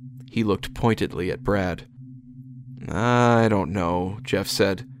 He looked pointedly at Brad. I don't know, Jeff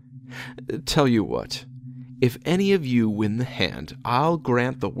said. Tell you what, if any of you win the hand, I'll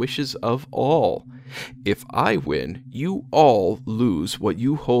grant the wishes of all. If I win, you all lose what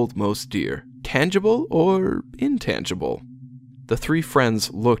you hold most dear, tangible or intangible. The three friends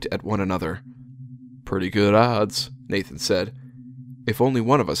looked at one another. Pretty good odds, Nathan said. If only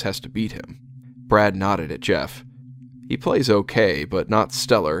one of us has to beat him. Brad nodded at Jeff. He plays okay, but not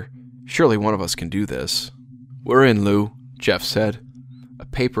stellar. Surely one of us can do this. We're in, Lou, Jeff said. A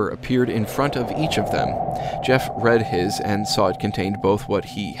paper appeared in front of each of them. Jeff read his and saw it contained both what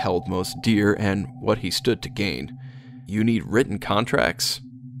he held most dear and what he stood to gain. You need written contracts?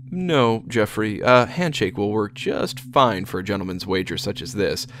 No, Jeffrey. A handshake will work just fine for a gentleman's wager such as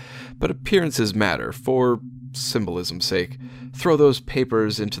this, but appearances matter, for symbolism's sake. Throw those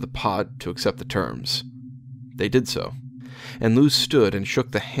papers into the pot to accept the terms. They did so, and Lou stood and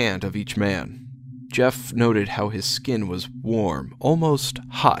shook the hand of each man. Jeff noted how his skin was warm, almost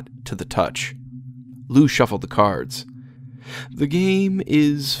hot to the touch. Lou shuffled the cards. The game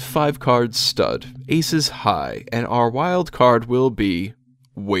is 5 cards stud, aces high, and our wild card will be...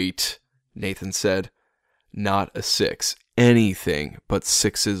 Wait, Nathan said. Not a 6. Anything but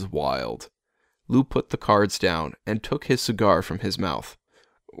 6s wild. Lou put the cards down and took his cigar from his mouth.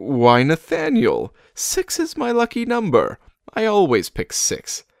 Why, Nathaniel, 6 is my lucky number. I always pick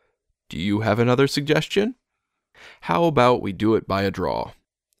 6. Do you have another suggestion? How about we do it by a draw?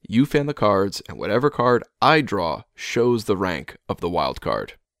 You fan the cards, and whatever card I draw shows the rank of the wild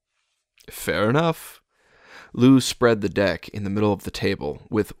card. Fair enough. Lou spread the deck in the middle of the table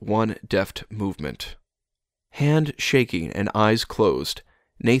with one deft movement. Hand shaking and eyes closed,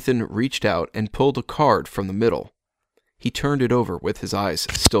 Nathan reached out and pulled a card from the middle. He turned it over with his eyes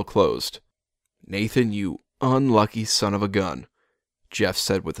still closed. Nathan, you unlucky son of a gun, Jeff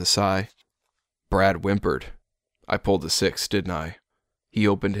said with a sigh. Brad whimpered. I pulled a 6, didn't I? He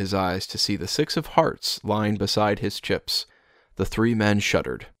opened his eyes to see the 6 of hearts lying beside his chips. The 3 men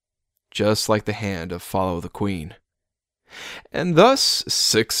shuddered, just like the hand of Follow the Queen. And thus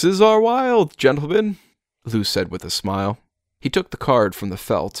 6s are wild, gentlemen, Lou said with a smile. He took the card from the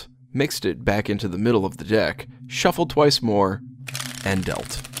felt, mixed it back into the middle of the deck, shuffled twice more, and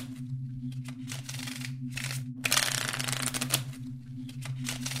dealt.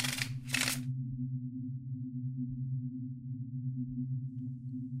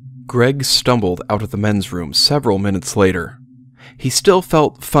 Greg stumbled out of the men's room several minutes later. He still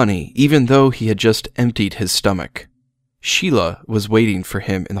felt funny, even though he had just emptied his stomach. Sheila was waiting for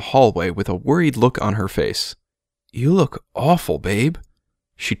him in the hallway with a worried look on her face. You look awful, babe.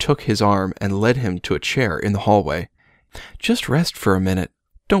 She took his arm and led him to a chair in the hallway. Just rest for a minute.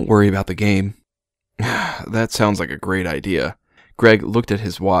 Don't worry about the game. That sounds like a great idea. Greg looked at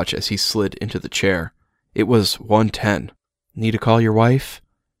his watch as he slid into the chair. It was 1:10. Need to call your wife?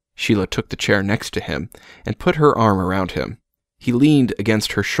 Sheila took the chair next to him and put her arm around him. He leaned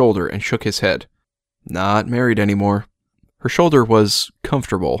against her shoulder and shook his head. Not married anymore. Her shoulder was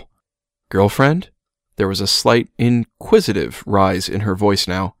comfortable. Girlfriend? There was a slight, inquisitive rise in her voice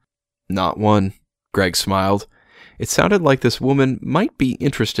now. Not one. Greg smiled. It sounded like this woman might be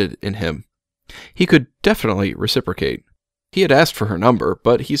interested in him. He could definitely reciprocate. He had asked for her number,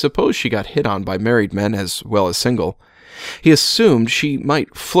 but he supposed she got hit on by married men as well as single. He assumed she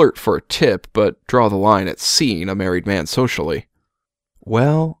might flirt for a tip, but draw the line at seeing a married man socially.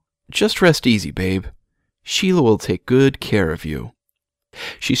 Well, just rest easy, babe. Sheila will take good care of you.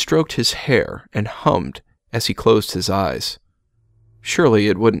 She stroked his hair and hummed as he closed his eyes. Surely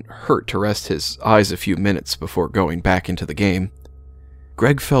it wouldn't hurt to rest his eyes a few minutes before going back into the game.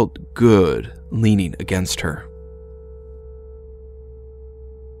 Greg felt good leaning against her.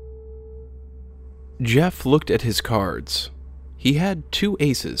 Jeff looked at his cards. He had 2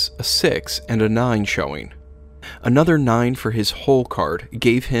 aces, a 6, and a 9 showing. Another 9 for his hole card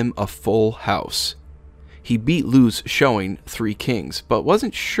gave him a full house. He beat Lou's showing 3 kings, but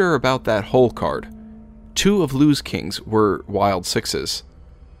wasn't sure about that hole card. 2 of Lou's kings were wild 6s.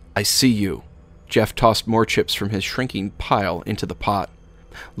 I see you. Jeff tossed more chips from his shrinking pile into the pot.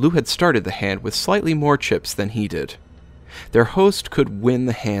 Lou had started the hand with slightly more chips than he did. Their host could win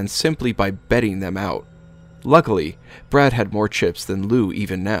the hand simply by betting them out. Luckily, Brad had more chips than Lou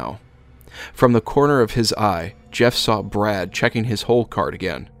even now. From the corner of his eye, Jeff saw Brad checking his hole card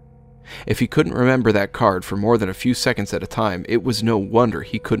again. If he couldn't remember that card for more than a few seconds at a time, it was no wonder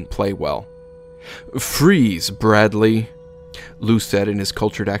he couldn't play well. Freeze, Bradley, Lou said in his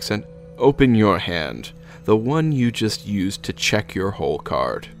cultured accent. Open your hand, the one you just used to check your hole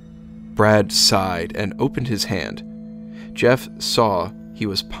card. Brad sighed and opened his hand. Jeff saw he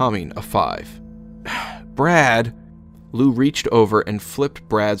was palming a 5. Brad! Lou reached over and flipped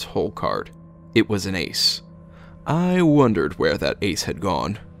Brad's hole card. It was an ace. I wondered where that ace had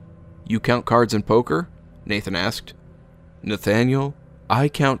gone. You count cards in poker? Nathan asked. Nathaniel, I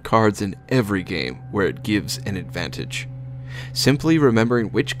count cards in every game where it gives an advantage. Simply remembering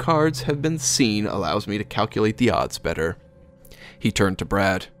which cards have been seen allows me to calculate the odds better. He turned to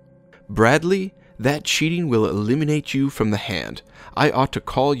Brad. Bradley, that cheating will eliminate you from the hand. I ought to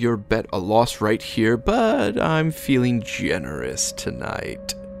call your bet a loss right here, but I'm feeling generous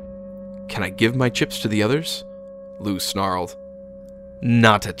tonight. Can I give my chips to the others? Lou snarled.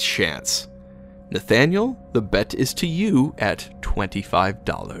 Not a chance. Nathaniel, the bet is to you at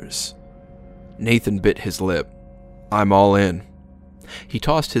 $25. Nathan bit his lip. I'm all in. He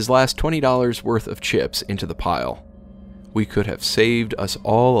tossed his last $20 worth of chips into the pile. We could have saved us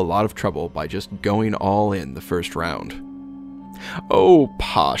all a lot of trouble by just going all in the first round. Oh,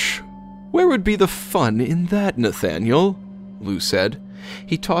 posh. Where would be the fun in that, Nathaniel? Lou said.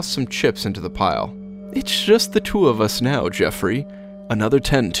 He tossed some chips into the pile. It's just the 2 of us now, Jeffrey. Another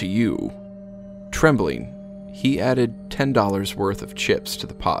 10 to you. Trembling, he added $10 worth of chips to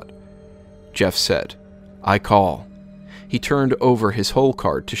the pot. Jeff said, I call. He turned over his hole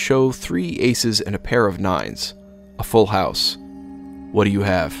card to show 3 aces and a pair of 9s. A full house. What do you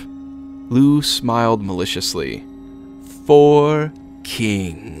have? Lou smiled maliciously. 4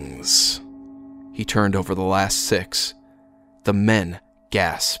 kings. He turned over the last 6. The men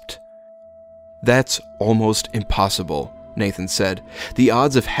gasped. That's almost impossible, Nathan said. The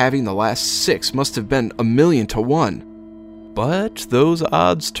odds of having the last 6 must have been 1,000,000 to 1. But those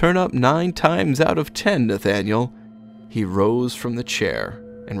odds turn up 9 times out of 10, Nathaniel. He rose from the chair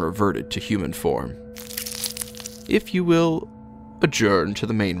and reverted to human form. If you will adjourn to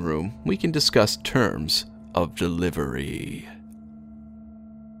the main room, we can discuss terms of delivery.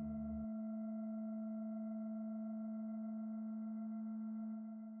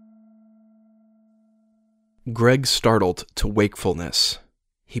 Greg startled to wakefulness.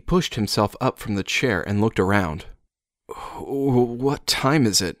 He pushed himself up from the chair and looked around. What time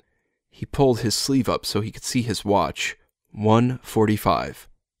is it? He pulled his sleeve up so he could see his watch. 1:45.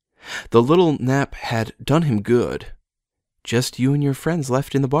 The little nap had done him good. Just you and your friends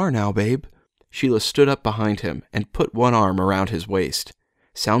left in the bar now, babe. Sheila stood up behind him and put one arm around his waist.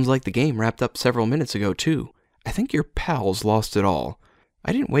 Sounds like the game wrapped up several minutes ago, too. I think your pals lost it all.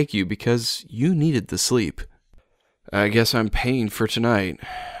 I didn't wake you because you needed the sleep. I guess I'm paying for tonight.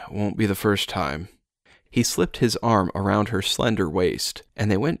 Won't be the first time. He slipped his arm around her slender waist, and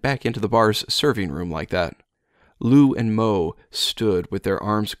they went back into the bar's serving room like that. Lou and Mo stood with their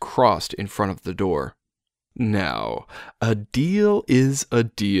arms crossed in front of the door. Now, a deal is a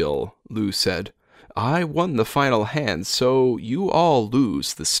deal, Lou said. I won the final hand, so you all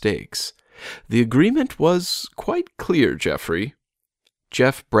lose the stakes. The agreement was quite clear, Jeffrey.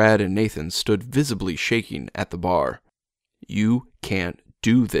 Jeff, Brad, and Nathan stood visibly shaking at the bar. "You can't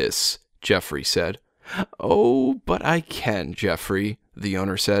do this," Jeffrey said. "Oh, but I can, Jeffrey," the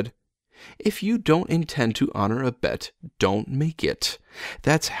owner said. "If you don't intend to honor a bet, don't make it.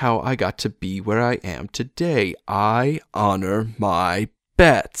 That's how I got to be where I am today. I honor my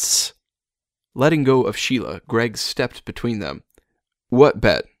bets." Letting go of Sheila, Greg stepped between them. "What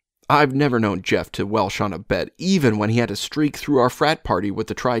bet? I've never known Jeff to welsh on a bet, even when he had to streak through our frat party with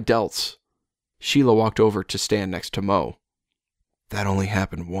the tri-delts." Sheila walked over to stand next to Mo. "That only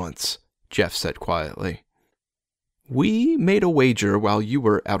happened once," Jeff said quietly. "We made a wager while you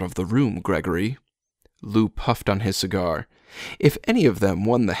were out of the room, Gregory." Lou puffed on his cigar. "If any of them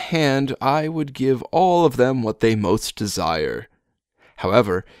won the hand, I would give all of them what they most desire.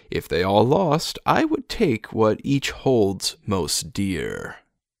 However, if they all lost, I would take what each holds most dear."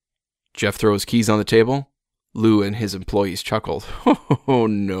 Jeff threw his keys on the table. Lou and his employees chuckled. "Oh,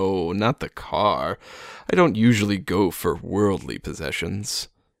 no, not the car. I don't usually go for worldly possessions."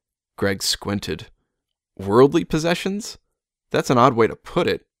 Greg squinted. "Worldly possessions? That's an odd way to put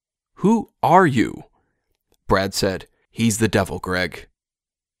it. Who are you?" Brad said, "He's the devil, Greg."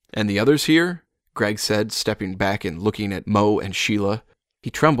 "And the others here?" Greg said, stepping back and looking at Mo and Sheila. He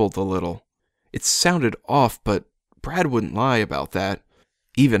trembled a little. It sounded off, but Brad wouldn't lie about that,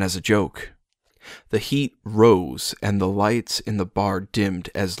 even as a joke. The heat rose, and the lights in the bar dimmed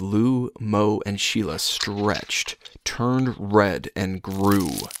as Lou, Mo, and Sheila stretched, turned red, and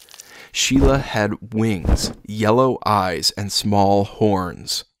grew. Sheila had wings, yellow eyes, and small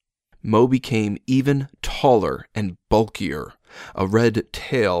horns. Mo became even taller and bulkier. A red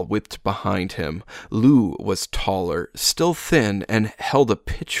tail whipped behind him. Lou was taller, still thin, and held a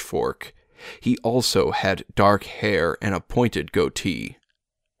pitchfork. He also had dark hair and a pointed goatee.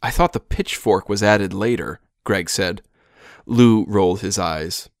 "I thought the pitchfork was added later," Greg said. Lou rolled his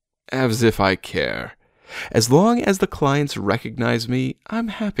eyes. "As if I care. As long as the clients recognize me, I'm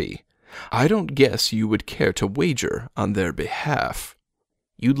happy. I don't guess you would care to wager on their behalf.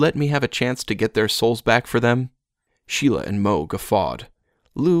 You'd let me have a chance to get their souls back for them?" Sheila and Mo guffawed.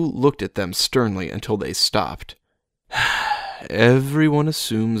 Lou looked at them sternly until they stopped. "Everyone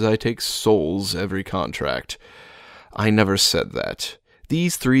assumes I take souls every contract. I never said that.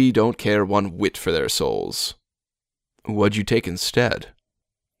 These three don't care one whit for their souls." "What'd you take instead?"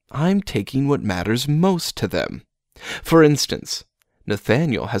 "I'm taking what matters most to them. For instance,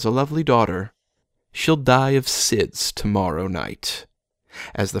 Nathaniel has a lovely daughter. She'll die of SIDS tomorrow night."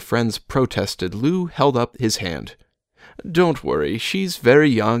 As the friends protested, Lou held up his hand. "Don't worry, she's very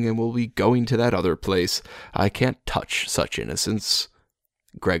young and will be going to that other place. I can't touch such innocence."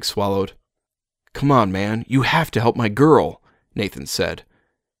 Greg swallowed. "Come on, man, you have to help my girl," Nathan said.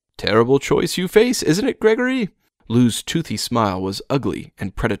 "Terrible choice you face, isn't it, Gregory?" Lou's toothy smile was ugly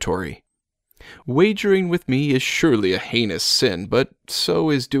and predatory. "Wagering with me is surely a heinous sin, but so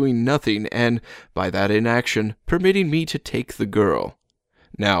is doing nothing and, by that inaction, permitting me to take the girl.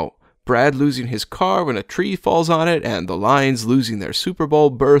 Now, Brad losing his car when a tree falls on it, and the Lions losing their Super Bowl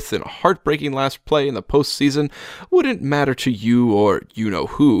berth in a heartbreaking last play in the postseason wouldn't matter to you or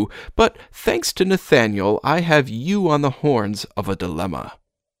you-know-who, but thanks to Nathaniel, I have you on the horns of a dilemma.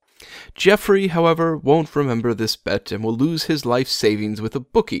 Jeffrey, however, won't remember this bet and will lose his life savings with a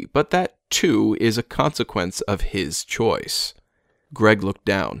bookie, but that, too, is a consequence of his choice." Greg looked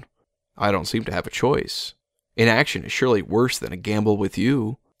down. "I don't seem to have a choice. Inaction is surely worse than a gamble with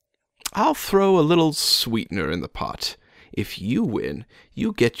you." "I'll throw a little sweetener in the pot. If you win,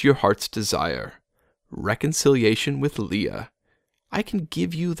 you get your heart's desire. Reconciliation with Leah. I can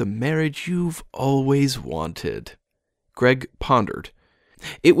give you the marriage you've always wanted." Greg pondered.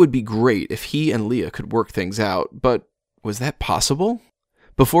 It would be great if he and Leah could work things out, but was that possible?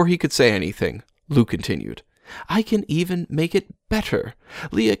 Before he could say anything, Lou continued. "I can even make it better.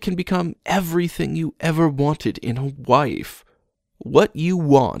 Leah can become everything you ever wanted in a wife. What you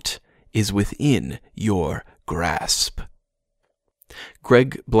want is within your grasp."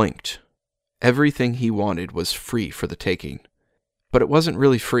 Greg blinked. Everything he wanted was free for the taking. But it wasn't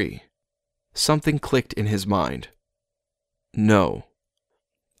really free. Something clicked in his mind. No.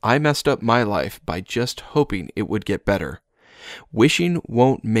 I messed up my life by just hoping it would get better. Wishing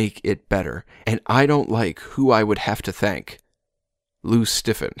won't make it better, and I don't like who I would have to thank. Lou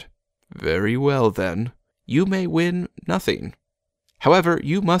stiffened. "Very well, then. You may win nothing. However,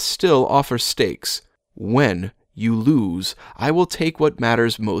 you must still offer stakes. When you lose, I will take what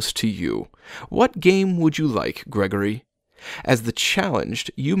matters most to you. What game would you like, Gregory? As the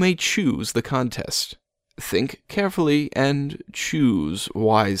challenged, you may choose the contest. Think carefully and choose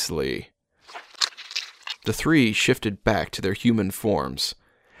wisely." The three shifted back to their human forms.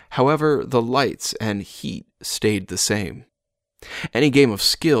 However, the lights and heat stayed the same. "Any game of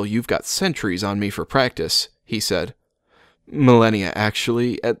skill, you've got centuries on me for practice," he said. "Millennia,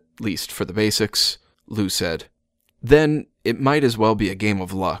 actually, at least for the basics," Lou said. "Then it might as well be a game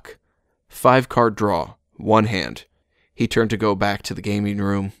of luck. 5-card draw, one hand." He turned to go back to the gaming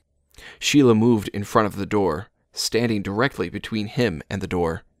room. Sheila moved in front of the door, standing directly between him and the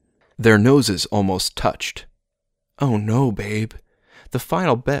door. Their noses almost touched. "Oh no, babe. The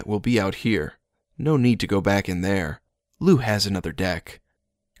final bet will be out here. No need to go back in there. Lou has another deck."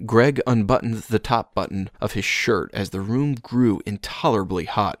 Greg unbuttoned the top button of his shirt as the room grew intolerably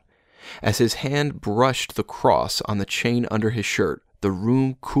hot. As his hand brushed the cross on the chain under his shirt, the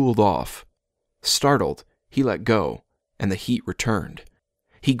room cooled off. Startled, he let go, and the heat returned.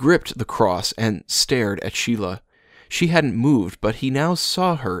 He gripped the cross and stared at Sheila. She hadn't moved, but he now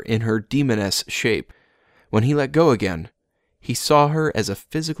saw her in her demoness shape. When he let go again, he saw her as a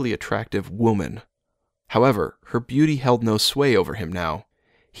physically attractive woman. However, her beauty held no sway over him now.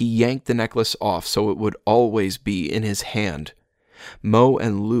 He yanked the necklace off so it would always be in his hand. Mo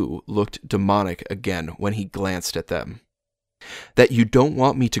and Lou looked demonic again when he glanced at them. "That you don't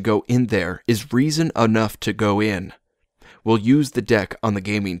want me to go in there is reason enough to go in. We'll use the deck on the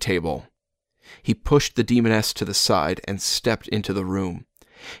gaming table." He pushed the demoness to the side and stepped into the room.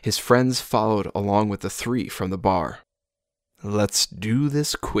 His friends followed along with the three from the bar. "Let's do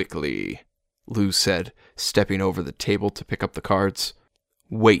this quickly," Lou said, stepping over the table to pick up the cards.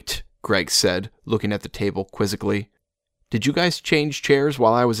 "Wait," Greg said, looking at the table quizzically. "Did you guys change chairs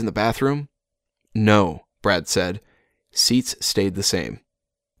while I was in the bathroom?" "No," Brad said. Seats stayed the same.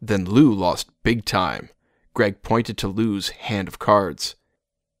 "Then Lou lost big time." Greg pointed to Lou's hand of cards.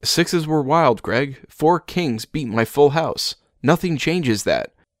 "Sixes were wild, Greg. 4 kings beat my full house. Nothing changes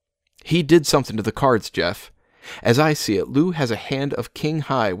that." "He did something to the cards, Jeff. As I see it, Lou has a hand of king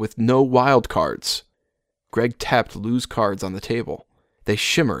high with no wild cards." Greg tapped Lou's cards on the table. They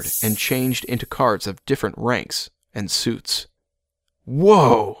shimmered and changed into cards of different ranks and suits.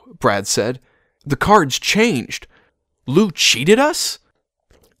 "Whoa," Brad said. "The cards changed. Lou cheated us?"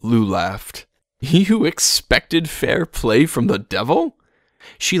 Lou laughed. "You expected fair play from the devil?"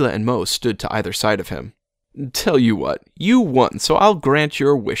 Sheila and Mo stood to either side of him. "Tell you what, you won, so I'll grant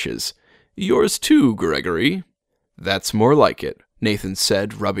your wishes. Yours too, Gregory." "That's more like it," Nathan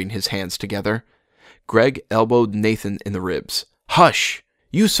said, rubbing his hands together. Greg elbowed Nathan in the ribs. "Hush!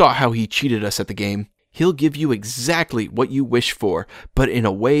 You saw how he cheated us at the game. He'll give you exactly what you wish for, but in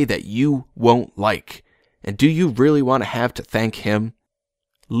a way that you won't like. And do you really want to have to thank him?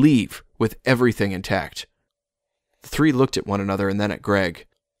 Leave with everything intact." The three looked at one another and then at Greg.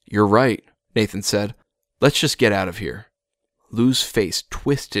 "You're right," Nathan said. "Let's just get out of here." Lou's face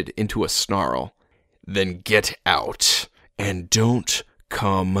twisted into a snarl. "Then get out, and don't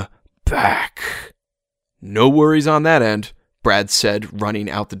come back." "No worries on that end," Brad said, running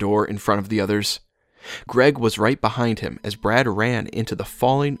out the door in front of the others. Greg was right behind him as Brad ran into the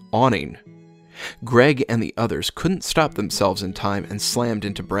falling awning. Greg and the others couldn't stop themselves in time and slammed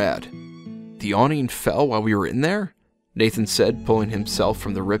into Brad. "The awning fell while we were in there?" Nathan said, pulling himself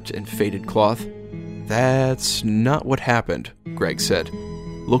from the ripped and faded cloth. "That's not what happened," Greg said.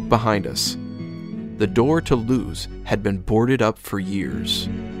 "Look behind us." The door to Lou's had been boarded up for years.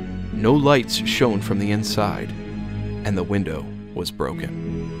 No lights shone from the inside, and the window was broken.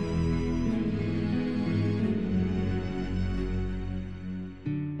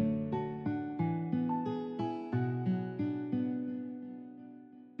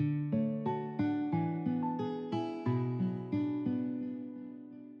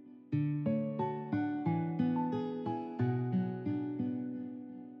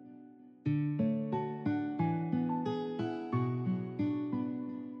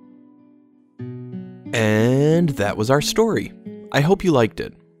 And that was our story. I hope you liked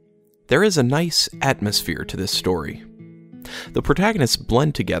it. There is a nice atmosphere to this story. The protagonists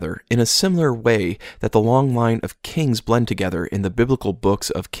blend together in a similar way that the long line of kings blend together in the biblical books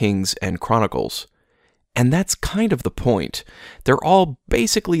of Kings and Chronicles. And that's kind of the point. They're all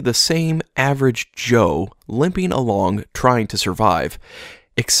basically the same average Joe limping along trying to survive,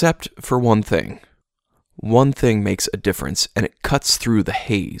 except for one thing. One thing makes a difference, and it cuts through the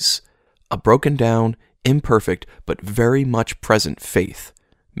haze. A broken down, imperfect, but very much present faith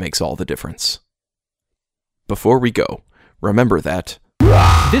makes all the difference. Before we go, remember that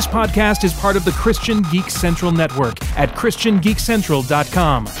this podcast is part of the Christian Geek Central Network at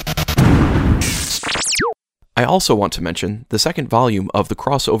ChristianGeekCentral.com. I also want to mention the second volume of the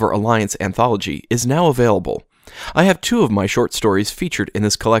Crossover Alliance anthology is now available. I have 2 of my short stories featured in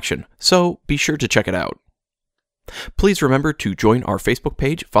this collection, so be sure to check it out. Please remember to join our Facebook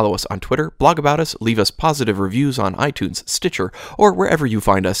page, follow us on Twitter, blog about us, leave us positive reviews on iTunes, Stitcher, or wherever you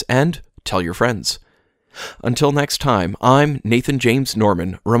find us, and tell your friends. Until next time, I'm Nathan James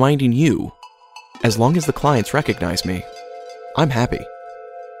Norman, reminding you, as long as the clients recognize me, I'm happy.